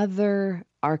 the mother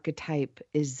archetype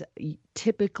is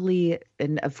typically,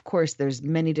 and of course there's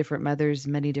many different mothers,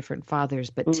 many different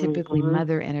fathers, but typically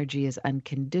mother energy is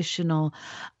unconditional.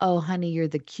 Oh, honey, you're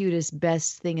the cutest,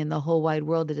 best thing in the whole wide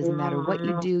world. It doesn't matter what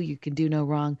you do, you can do no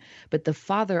wrong. But the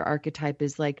father archetype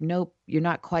is like, nope, you're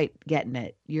not quite getting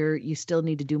it. You still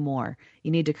need to do more.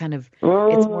 You need to kind of,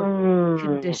 it's more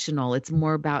conditional. It's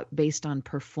more about based on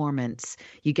performance.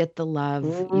 You get the love,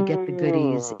 you get the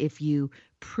goodies if you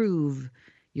prove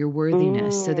your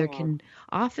worthiness. So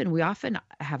we often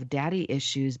have daddy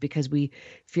issues because we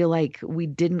feel like we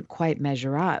didn't quite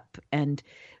measure up. And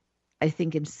I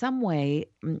think in some way,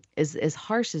 as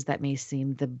harsh as that may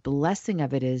seem, the blessing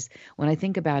of it is when I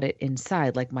think about it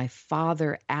inside, like my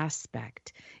father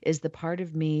aspect is the part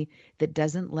of me that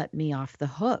doesn't let me off the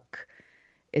hook.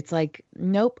 It's like,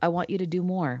 nope, I want you to do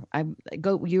more.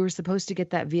 You were supposed to get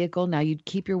that vehicle. Now you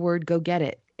keep your word, go get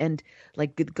it. And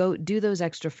like, go do those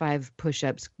extra 5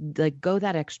 push-ups, like go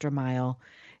that extra mile.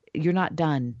 You're not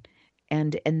done.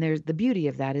 And there's the beauty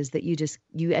of that is that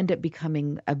you end up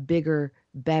becoming a bigger,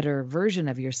 better version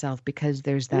of yourself because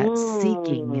there's that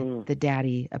seeking the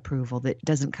daddy approval that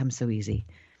doesn't come so easy.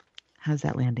 How's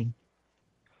that landing?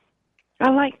 I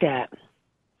like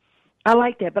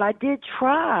that, but I did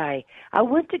try. I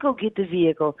went to go get the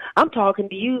vehicle. I'm talking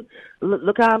to you.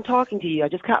 Look how I'm talking to you. I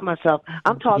just caught myself.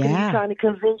 I'm talking to you, trying to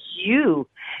convince you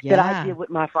that I did what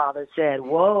my father said.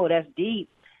 Whoa, that's deep.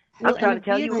 I'm trying to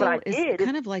tell you what I did. It's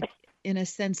kind of like, in a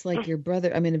sense, like your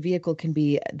brother. I mean, a vehicle can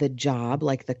be the job,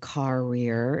 like the car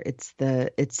rear. It's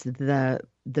the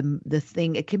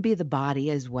thing. It can be the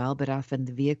body as well, but often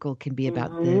the vehicle can be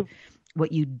about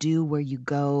what you do, where you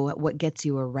go, what gets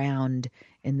you around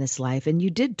in this life. And you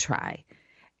did try.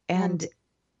 And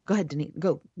go ahead, Denise.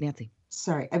 Go, Nancy.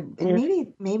 Sorry.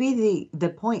 Maybe the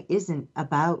point isn't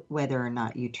about whether or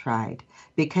not you tried,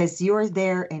 because you're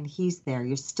there and he's there.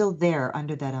 You're still there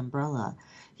under that umbrella.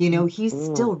 You know, he's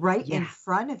still right in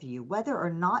front of you. Whether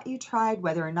or not you tried,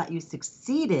 whether or not you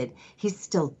succeeded, he's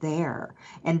still there.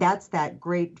 And that's that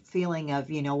great feeling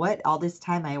of, you know what, all this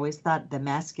time I always thought the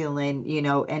masculine,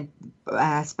 and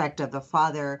aspect of the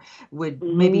father would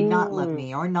maybe not love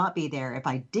me or not be there if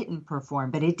I didn't perform.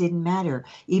 But it didn't matter.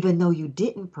 Even though you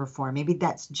didn't perform, maybe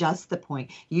that's just the point.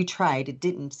 You tried, it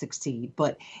didn't succeed,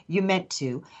 but you meant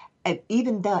to.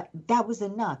 Even that was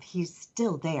enough. He's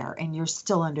still there and you're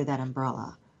still under that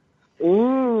umbrella.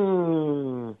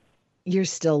 You're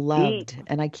still loved.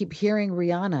 And I keep hearing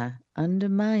Rihanna, under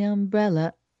my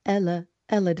umbrella, Ella.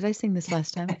 Did I sing this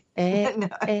last time? An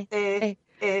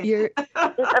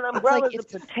umbrella is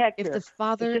a protector. If the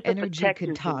father energy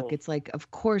could talk, it's like, of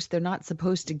course, they're not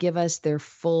supposed to give us their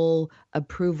full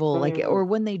approval. Or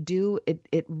when they do,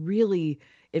 it really,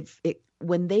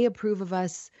 when they approve of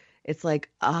us, it's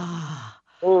like,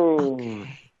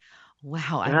 okay.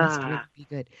 Wow, I must really be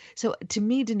good. So to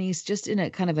me, Denise, just in a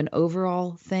kind of an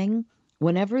overall thing,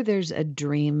 whenever there's a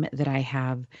dream that I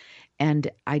have and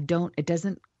it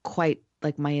doesn't quite,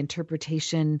 like my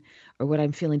interpretation or what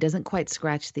I'm feeling doesn't quite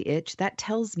scratch the itch, that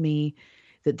tells me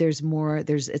that there's more,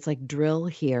 it's like drill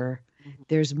here.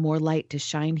 There's more light to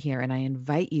shine here. And I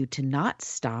invite you to not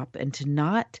stop and to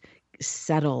not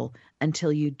settle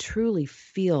until you truly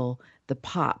feel the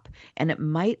pop. And it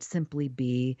might simply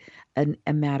be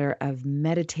a matter of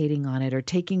meditating on it or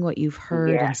taking what you've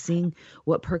heard and seeing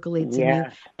what percolates in you.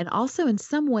 And also in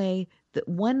some way, that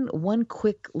one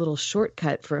quick little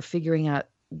shortcut for figuring out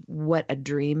what a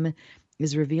dream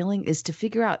is revealing is to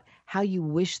figure out how you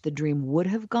wish the dream would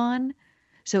have gone.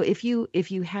 So if you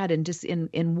had, and just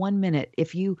in 1 minute,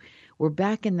 if you were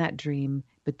back in that dream,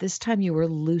 but this time you were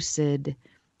lucid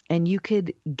and you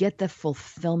could get the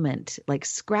fulfillment, like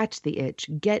scratch the itch,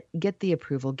 get the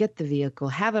approval, get the vehicle,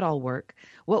 have it all work,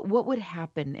 what would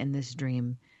happen in this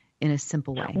dream in a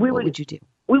simple way? What would you do?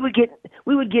 We would get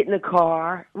in the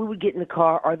car. We would get in the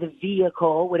car or the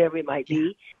vehicle, whatever it might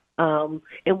be. And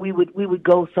we would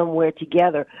go somewhere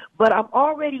together. But I'm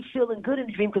already feeling good in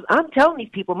the dream because I'm telling these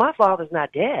people my father's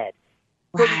not dead.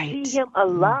 So to see him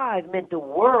alive meant the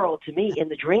world to me in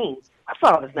the dream. My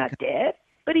father's not dead,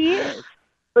 but he is.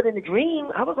 But in the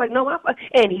dream, I was like, no,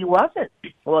 and he wasn't.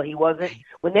 Well, he wasn't.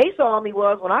 When they saw him, he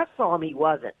was. When I saw him, he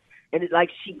wasn't. And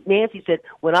Nancy said,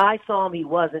 when I saw him, he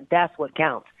wasn't. That's what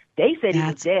counts. They said he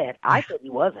was dead. I said he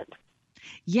wasn't.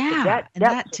 Yeah,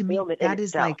 that to me, that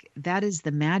is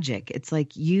the magic. It's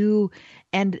like you,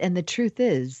 and the truth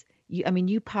is,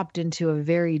 you popped into a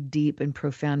very deep and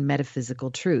profound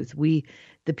metaphysical truth.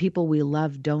 The people we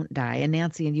love don't die. And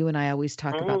Nancy and you and I always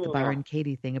talk about the Byron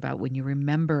Katie thing about when you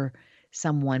remember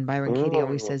someone. Byron Katie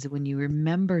always says that when you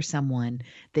remember someone,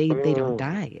 they don't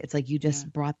die. It's like you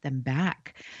just brought them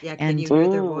back. Yeah. Can you hear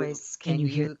their voice? Can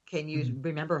you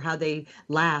remember how they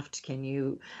laughed? Can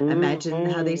you imagine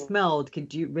how they smelled?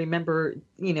 Could you remember,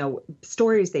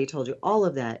 stories they told you? All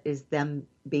of that is them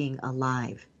being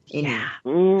alive in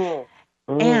you.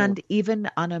 And even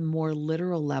on a more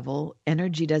literal level,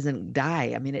 energy doesn't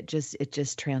die. I mean, it just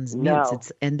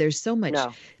transmutes. And there's so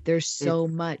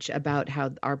much about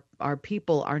how our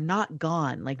people are not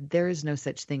gone. Like there is no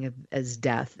such thing as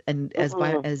death. And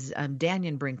as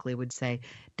Daniel Brinkley would say,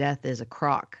 death is a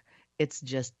crock. It's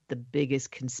just the biggest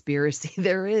conspiracy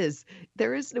there is.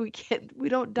 We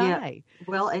don't die. Yeah.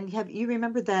 Well, and you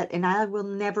remember that, and I will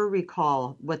never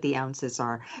recall what the ounces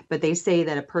are, but they say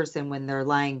that a person, when they're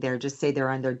lying there, just say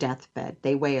they're on their deathbed,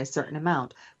 they weigh a certain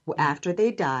amount. After they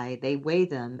die, they weigh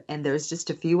them, and there's just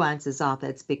a few ounces off.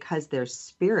 That's because their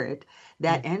spirit,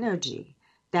 that energy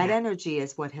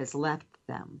is what has left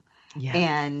them. Yeah.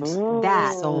 And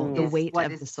that soul, the weight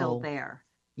of the soul there.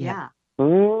 Yeah.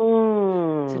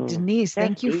 So Denise,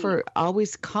 thank you for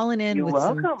always calling in with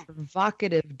some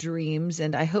provocative dreams,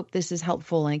 and I hope this is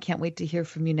helpful, and I can't wait to hear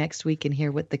from you next week and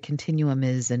hear what the continuum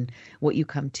is and what you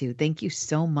come to. Thank you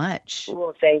so much.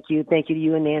 Well, thank you. Thank you to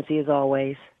you and Nancy as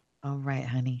always. All right,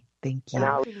 honey. Thank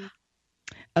you.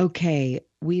 Okay,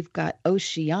 we've got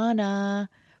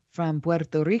Oceana from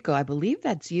Puerto Rico. I believe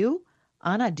that's you.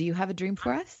 Anna, do you have a dream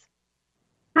for us?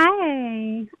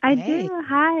 Hi, I do.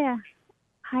 Hi,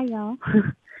 y'all.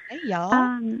 Hey, y'all.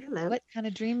 Hello. What kind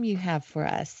of dream you have for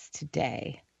us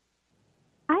today?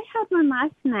 I had one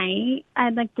last night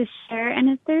I'd like to share, and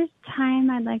if there's time,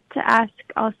 I'd like to ask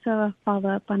also a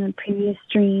follow-up on a previous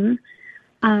dream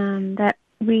that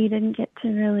we didn't get to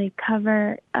really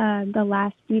cover the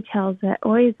last details that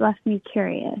always left me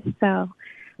curious. So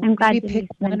I'm glad we pick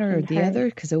one or the other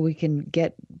because we'll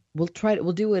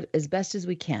do it as best as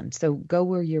we can. So go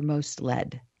where you're most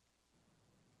led.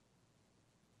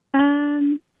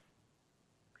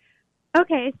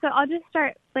 Okay, so I'll just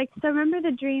start, so remember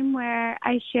the dream where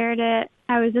I shared it?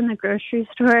 I was in the grocery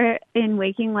store in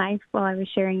Waking Life while I was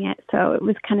sharing it, so it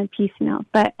was kind of piecemeal.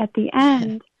 But at the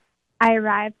end, I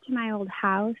arrived to my old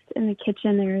house. In the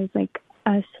kitchen, there was,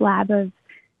 a slab of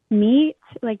meat,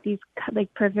 these,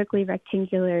 perfectly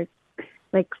rectangular,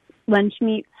 lunch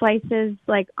meat slices,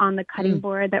 on the cutting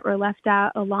board that were left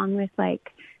out, along with, a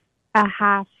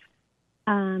half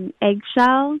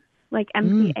eggshell,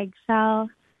 empty eggshell.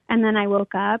 And then I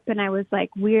woke up and I was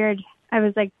weird. I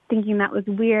was thinking that was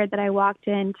weird that I walked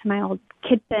into my old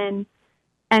kitchen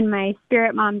and my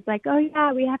spirit mom's like, oh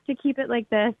yeah, we have to keep it like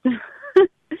this. Do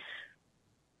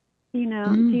you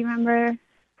remember?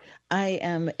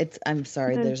 I'm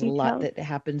sorry. There's a lot that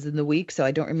happens in the week, so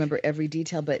I don't remember every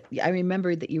detail, but I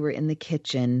remember that you were in the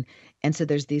kitchen. And so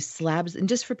there's these slabs, and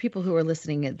just for people who are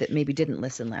listening that maybe didn't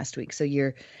listen last week. So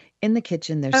you're in the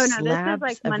kitchen, there's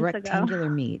slabs of rectangular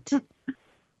meat.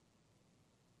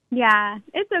 Yeah,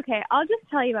 it's okay. I'll just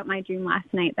tell you about my dream last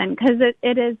night then, because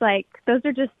it is those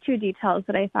are just two details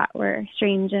that I thought were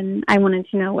strange, and I wanted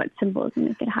to know what symbolism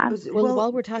it could have. Well,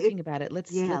 while we're talking about it, let's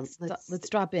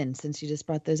drop in since you just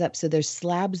brought those up. So there's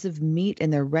slabs of meat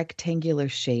and they're rectangular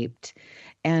shaped,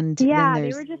 and they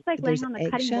were just laying on the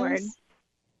cutting board.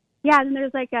 Yeah, and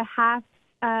there's a half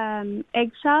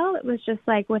eggshell. It was just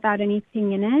without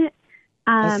anything in it.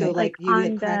 So like you on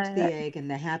had cracked the egg and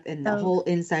the whole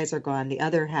insides are gone. The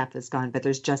other half is gone, but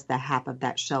there's just the half of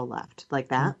that shell left, like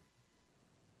that.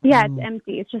 Yeah, it's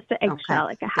empty. It's just an eggshell,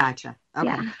 like a half. Gotcha.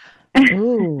 Okay. Yeah.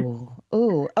 Ooh.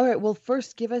 All right. Well,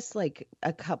 first, give us like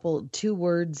two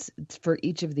words for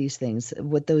each of these things.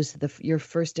 What your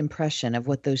first impression of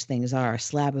what those things are. A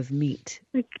slab of meat.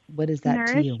 Like what is that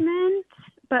to you? Nourishment,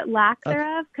 but lack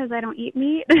thereof, because I don't eat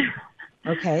meat.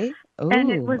 Okay. Ooh, and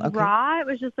it was raw. It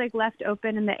was just like left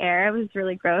open in the air. It was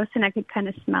really gross, and I could kind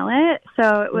of smell it.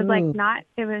 So it was like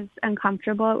it was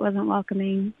uncomfortable. It wasn't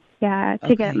welcoming. Yeah,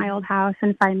 to get at my old house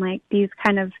and find like these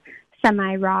kind of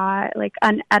semi-raw, like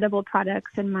unedible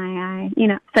products in my eye.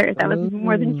 Sorry, that was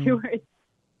more than 2 words.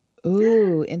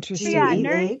 Ooh, interesting. So, yeah,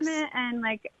 nourishment and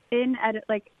like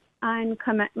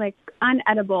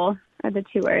unedible are the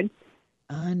 2 words.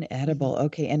 Unedible.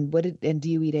 Okay, and do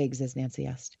you eat eggs, as Nancy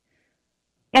asked?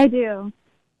 I do.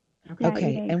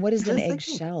 Okay, and what is an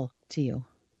eggshell to you?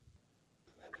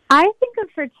 I think of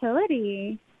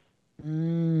fertility.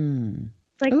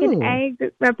 Like an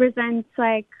egg represents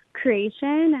like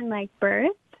creation and like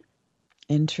birth.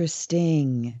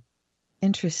 Interesting.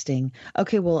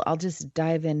 Okay, well, I'll just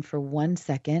dive in for 1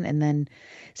 second. And then,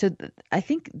 I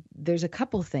think there's a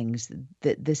couple things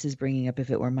that this is bringing up if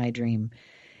it were my dream.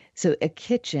 So a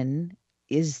kitchen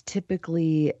is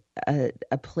typically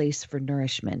a place for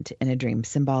nourishment in a dream,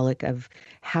 symbolic of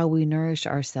how we nourish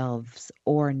ourselves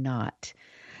or not.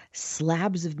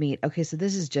 Slabs of meat. Okay, so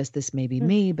this may be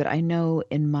me, but I know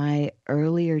in my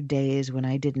earlier days when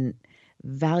I didn't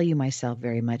value myself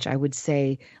very much, I would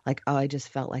say like, oh, I just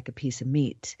felt like a piece of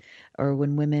meat. Or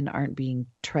when women aren't being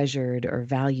treasured or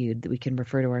valued, that we can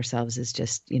refer to ourselves as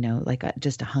just, like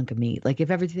just a hunk of meat. Like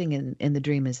if everything in the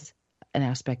dream is an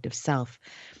aspect of self,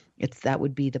 that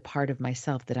would be the part of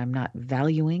myself that I'm not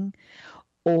valuing,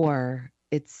 or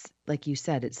it's like you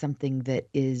said, it's something that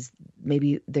is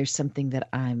maybe there's something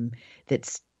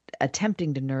that's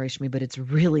attempting to nourish me, but it's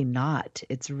really not.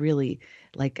 It's really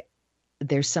like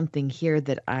there's something here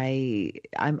that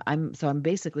I'm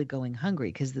basically going hungry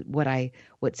because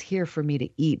what's here for me to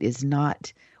eat is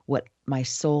not what my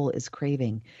soul is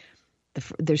craving.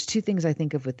 There's 2 things I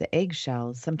think of with the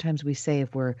eggshells. Sometimes we say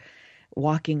if we're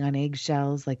walking on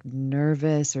eggshells, like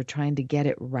nervous or trying to get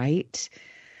it right,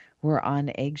 we're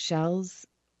on eggshells,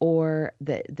 or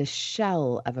the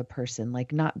shell of a person,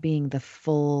 like not being the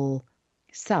full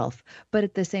self. But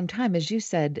at the same time, as you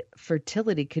said,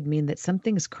 fertility could mean that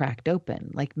something's cracked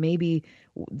open. Like maybe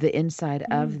the inside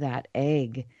of that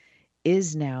egg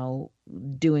is now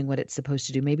doing what it's supposed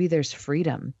to do. Maybe there's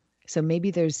freedom. So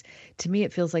maybe to me,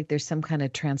 it feels like there's some kind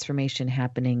of transformation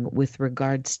happening with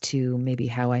regards to maybe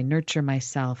how I nurture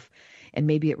myself. And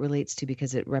maybe it relates to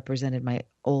because it represented my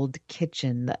old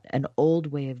kitchen, an old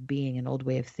way of being, an old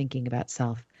way of thinking about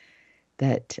self,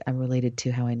 that I'm related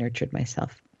to how I nurtured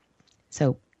myself.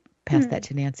 So pass that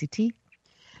to Nancy T.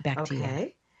 Back to you.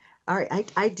 Okay. All right.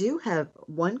 I do have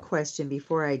one question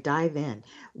before I dive in.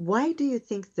 Why do you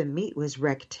think the meat was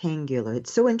rectangular?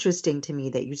 It's so interesting to me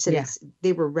that you said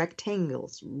they were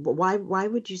rectangles. Why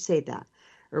would you say that?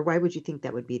 Or why would you think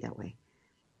that would be that way?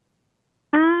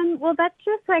 Well, that's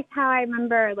just like how I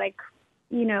remember, like,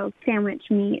 sandwich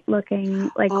meat looking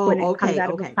like when it comes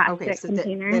out of a plastic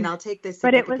container. Then I'll take this.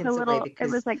 But it was it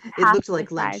was like half looked like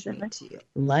the lunch size meat to you.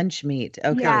 Lunch meat.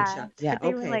 Okay. Yeah.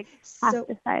 They were like half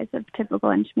the size of typical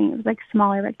lunch meat. It was like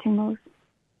smaller rectangles.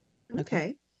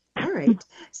 Okay. All right.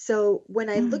 So when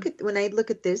I look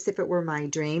at this, if it were my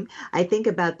dream, I think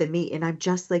about the meat, and I'm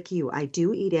just like you. I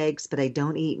do eat eggs, but I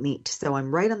don't eat meat. So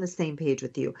I'm right on the same page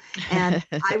with you. And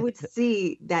I would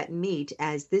see that meat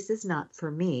as this is not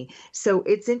for me. So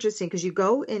it's interesting because you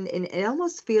go and it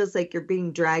almost feels like you're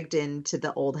being dragged into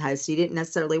the old house. You didn't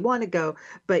necessarily want to go,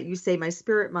 but you say, my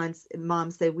spirit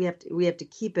mom said we have to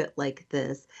keep it like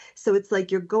this. So it's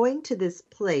like you're going to this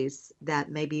place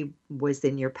that maybe was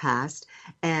in your past,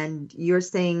 and you're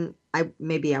saying, I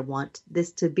want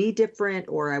this to be different,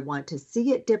 or I want to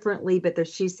see it differently, but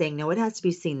she's saying, no, it has to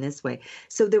be seen this way.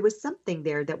 So there was something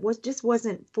there that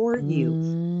wasn't for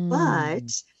you,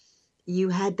 but you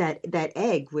had that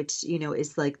egg, which,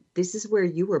 is like, this is where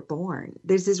you were born.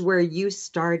 This is where you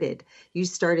started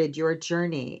your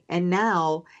journey. And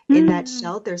now in that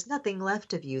shell, there's nothing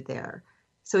left of you there.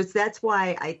 So that's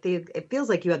why I think it feels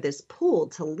like you have this pull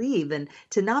to leave and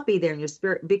to not be there in your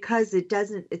spirit, because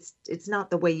it's not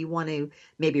the way you want to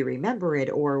maybe remember it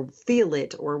or feel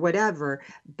it or whatever.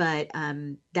 But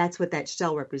that's what that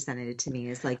shell represented to me,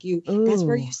 is like that's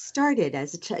where you started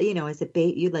as a child, as a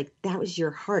baby. That was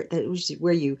your heart. That was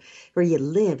where you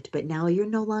lived. But now you're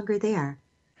no longer there.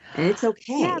 And it's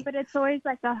okay. Yeah, but it's always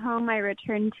like a home I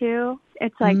return to.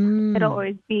 It's like it'll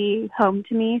always be home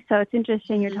to me. So it's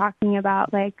interesting you're talking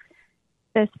about like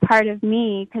this part of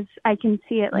me, because I can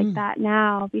see it like that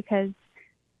now, because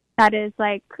that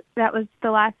was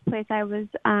the last place I was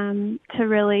to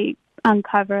really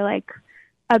uncover like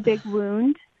a big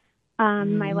wound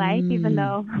in my life, even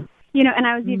though, and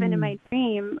I was even in my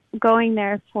dream going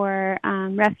there for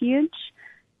refuge,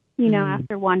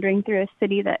 after wandering through a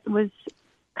city that was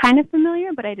kind of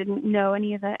familiar, but I didn't know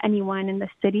anyone in the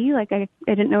city. Like I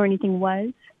didn't know where anything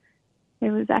was. It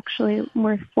was actually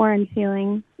more foreign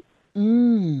feeling. So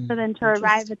then to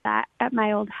arrive at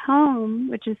my old home,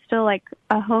 which is still like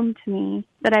a home to me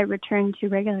that I return to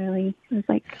regularly, it was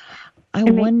like, I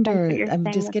wonder,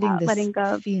 I'm just getting this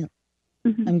feeling.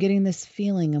 I'm getting this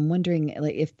feeling. I'm wondering,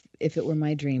 like, if it were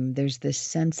my dream, there's this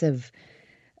sense of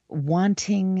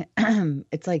wanting,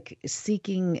 it's like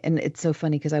seeking, and it's so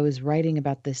funny because I was writing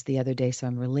about this the other day, so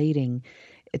I'm relating.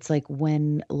 It's like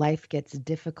when life gets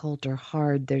difficult or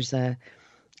hard, there's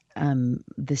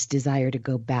this desire to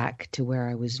go back to where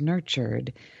I was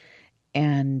nurtured,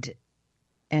 and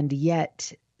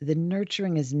yet the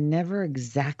nurturing is never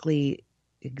exactly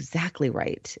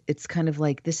right. It's kind of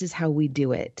like, this is how we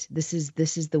do it. This is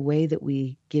the way that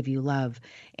we give you love.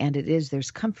 And there's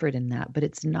comfort in that, but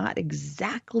it's not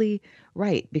exactly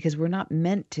right, because we're not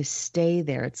meant to stay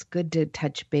there. It's good to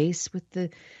touch base with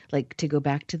to go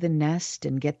back to the nest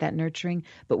and get that nurturing,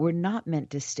 but we're not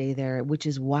meant to stay there, which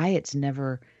is why it's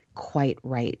never quite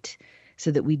right.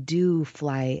 So that we do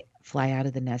fly out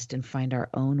of the nest and find our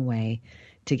own way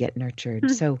to get nurtured.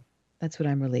 So that's what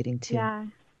I'm relating to. Yeah.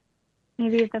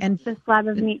 Maybe the slab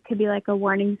of meat could be like a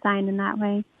warning sign in that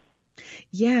way.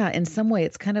 Yeah, in some way,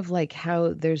 it's kind of like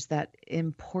how there's that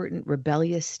important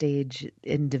rebellious stage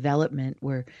in development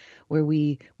where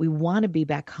we want to be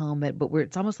back home, but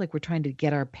it's almost like we're trying to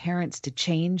get our parents to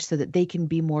change so that they can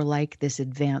be more like this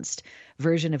advanced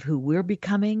version of who we're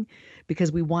becoming,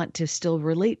 because we want to still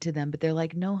relate to them. But they're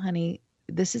like, no, honey,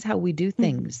 this is how we do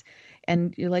things.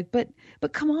 And you're like, but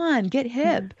come on, get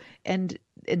hip. And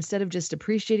instead of just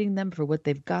appreciating them for what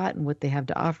they've got and what they have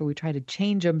to offer, we try to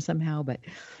change them somehow. But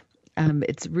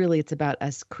it's about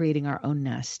us creating our own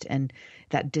nest, and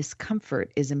that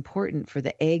discomfort is important for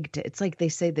the egg it's like they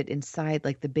say that inside,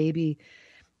 like the baby,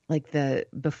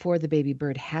 before the baby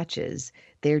bird hatches,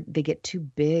 they get too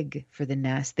big for the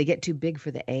nest. They get too big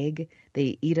for the egg.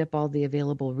 They eat up all the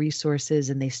available resources,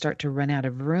 and they start to run out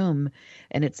of room.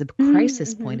 And it's a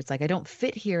crisis point. It's like, I don't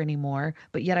fit here anymore,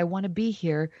 but yet I want to be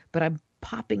here, but I'm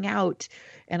popping out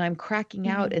and I'm cracking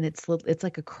out, and it's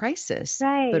like a crisis.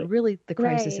 Right. But really, the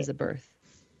crisis is a birth.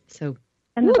 So.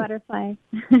 And the butterfly.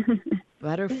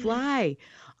 Butterfly.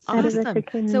 Awesome.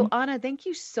 So Anna, thank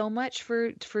you so much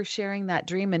for sharing that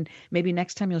dream, and maybe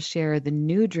next time you'll share the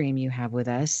new dream you have with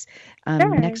us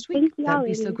next week. That would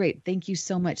be so great. Thank you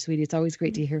so much, sweetie. It's always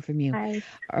great to hear from you. Bye.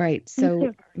 All right.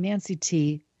 So Nancy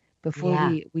T,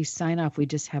 before we sign off, we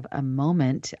just have a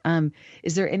moment.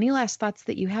 Is there any last thoughts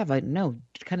that you have? I know,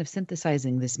 kind of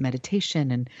synthesizing this meditation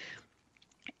and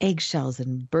eggshells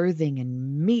and birthing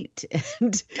and meat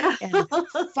and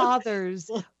fathers.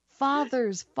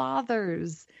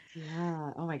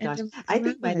 Yeah. Oh my gosh. I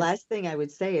think my last thing I would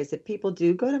say is if people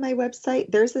do go to my website,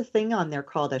 there's a thing on there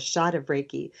called a shot of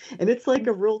Reiki. And it's like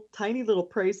a real tiny little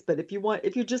price. But if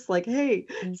you're just like, hey,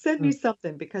 send me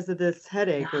something because of this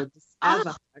headache or this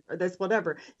asthma or this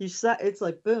whatever, it's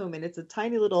like boom, and it's a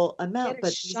tiny little amount.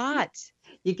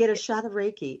 You get a shot of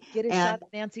Reiki. Get a shot of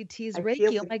Nancy T's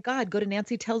Reiki. Oh my God. Go to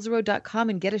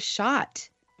nancytellsero.com and get a shot.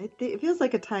 It feels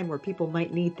like a time where people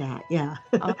might need that. Yeah.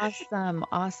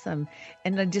 Awesome.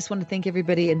 And I just want to thank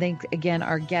everybody, and thank again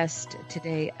our guest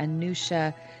today,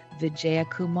 Anusha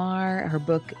Vijayakumar. Her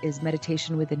book is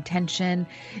Meditation with Intention.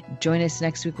 Join us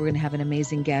next week. We're going to have an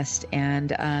amazing guest,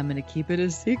 and I'm going to keep it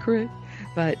a secret,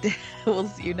 but we'll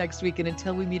see you next week. And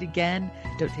until we meet again,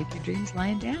 don't take your dreams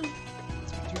lying down.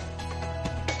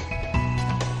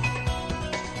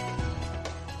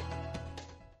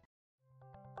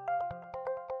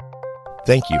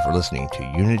 Thank you for listening to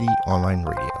Unity Online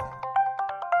Radio,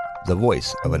 the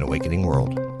voice of an awakening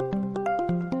world.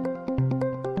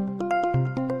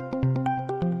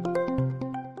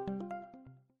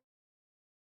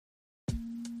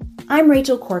 I'm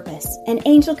Rachel Corpus, an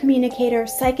angel communicator,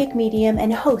 psychic medium,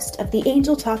 and host of the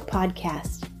Angel Talk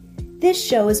podcast. This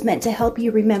show is meant to help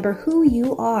you remember who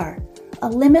you are, a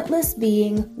limitless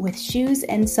being with shoes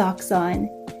and socks on.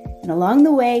 And along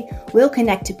the way, we'll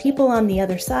connect to people on the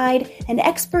other side and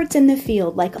experts in the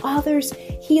field like authors,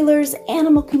 healers,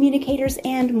 animal communicators,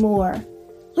 and more.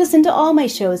 Listen to all my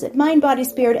shows at Mind Body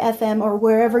Spirit FM or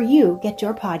wherever you get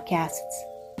your podcasts.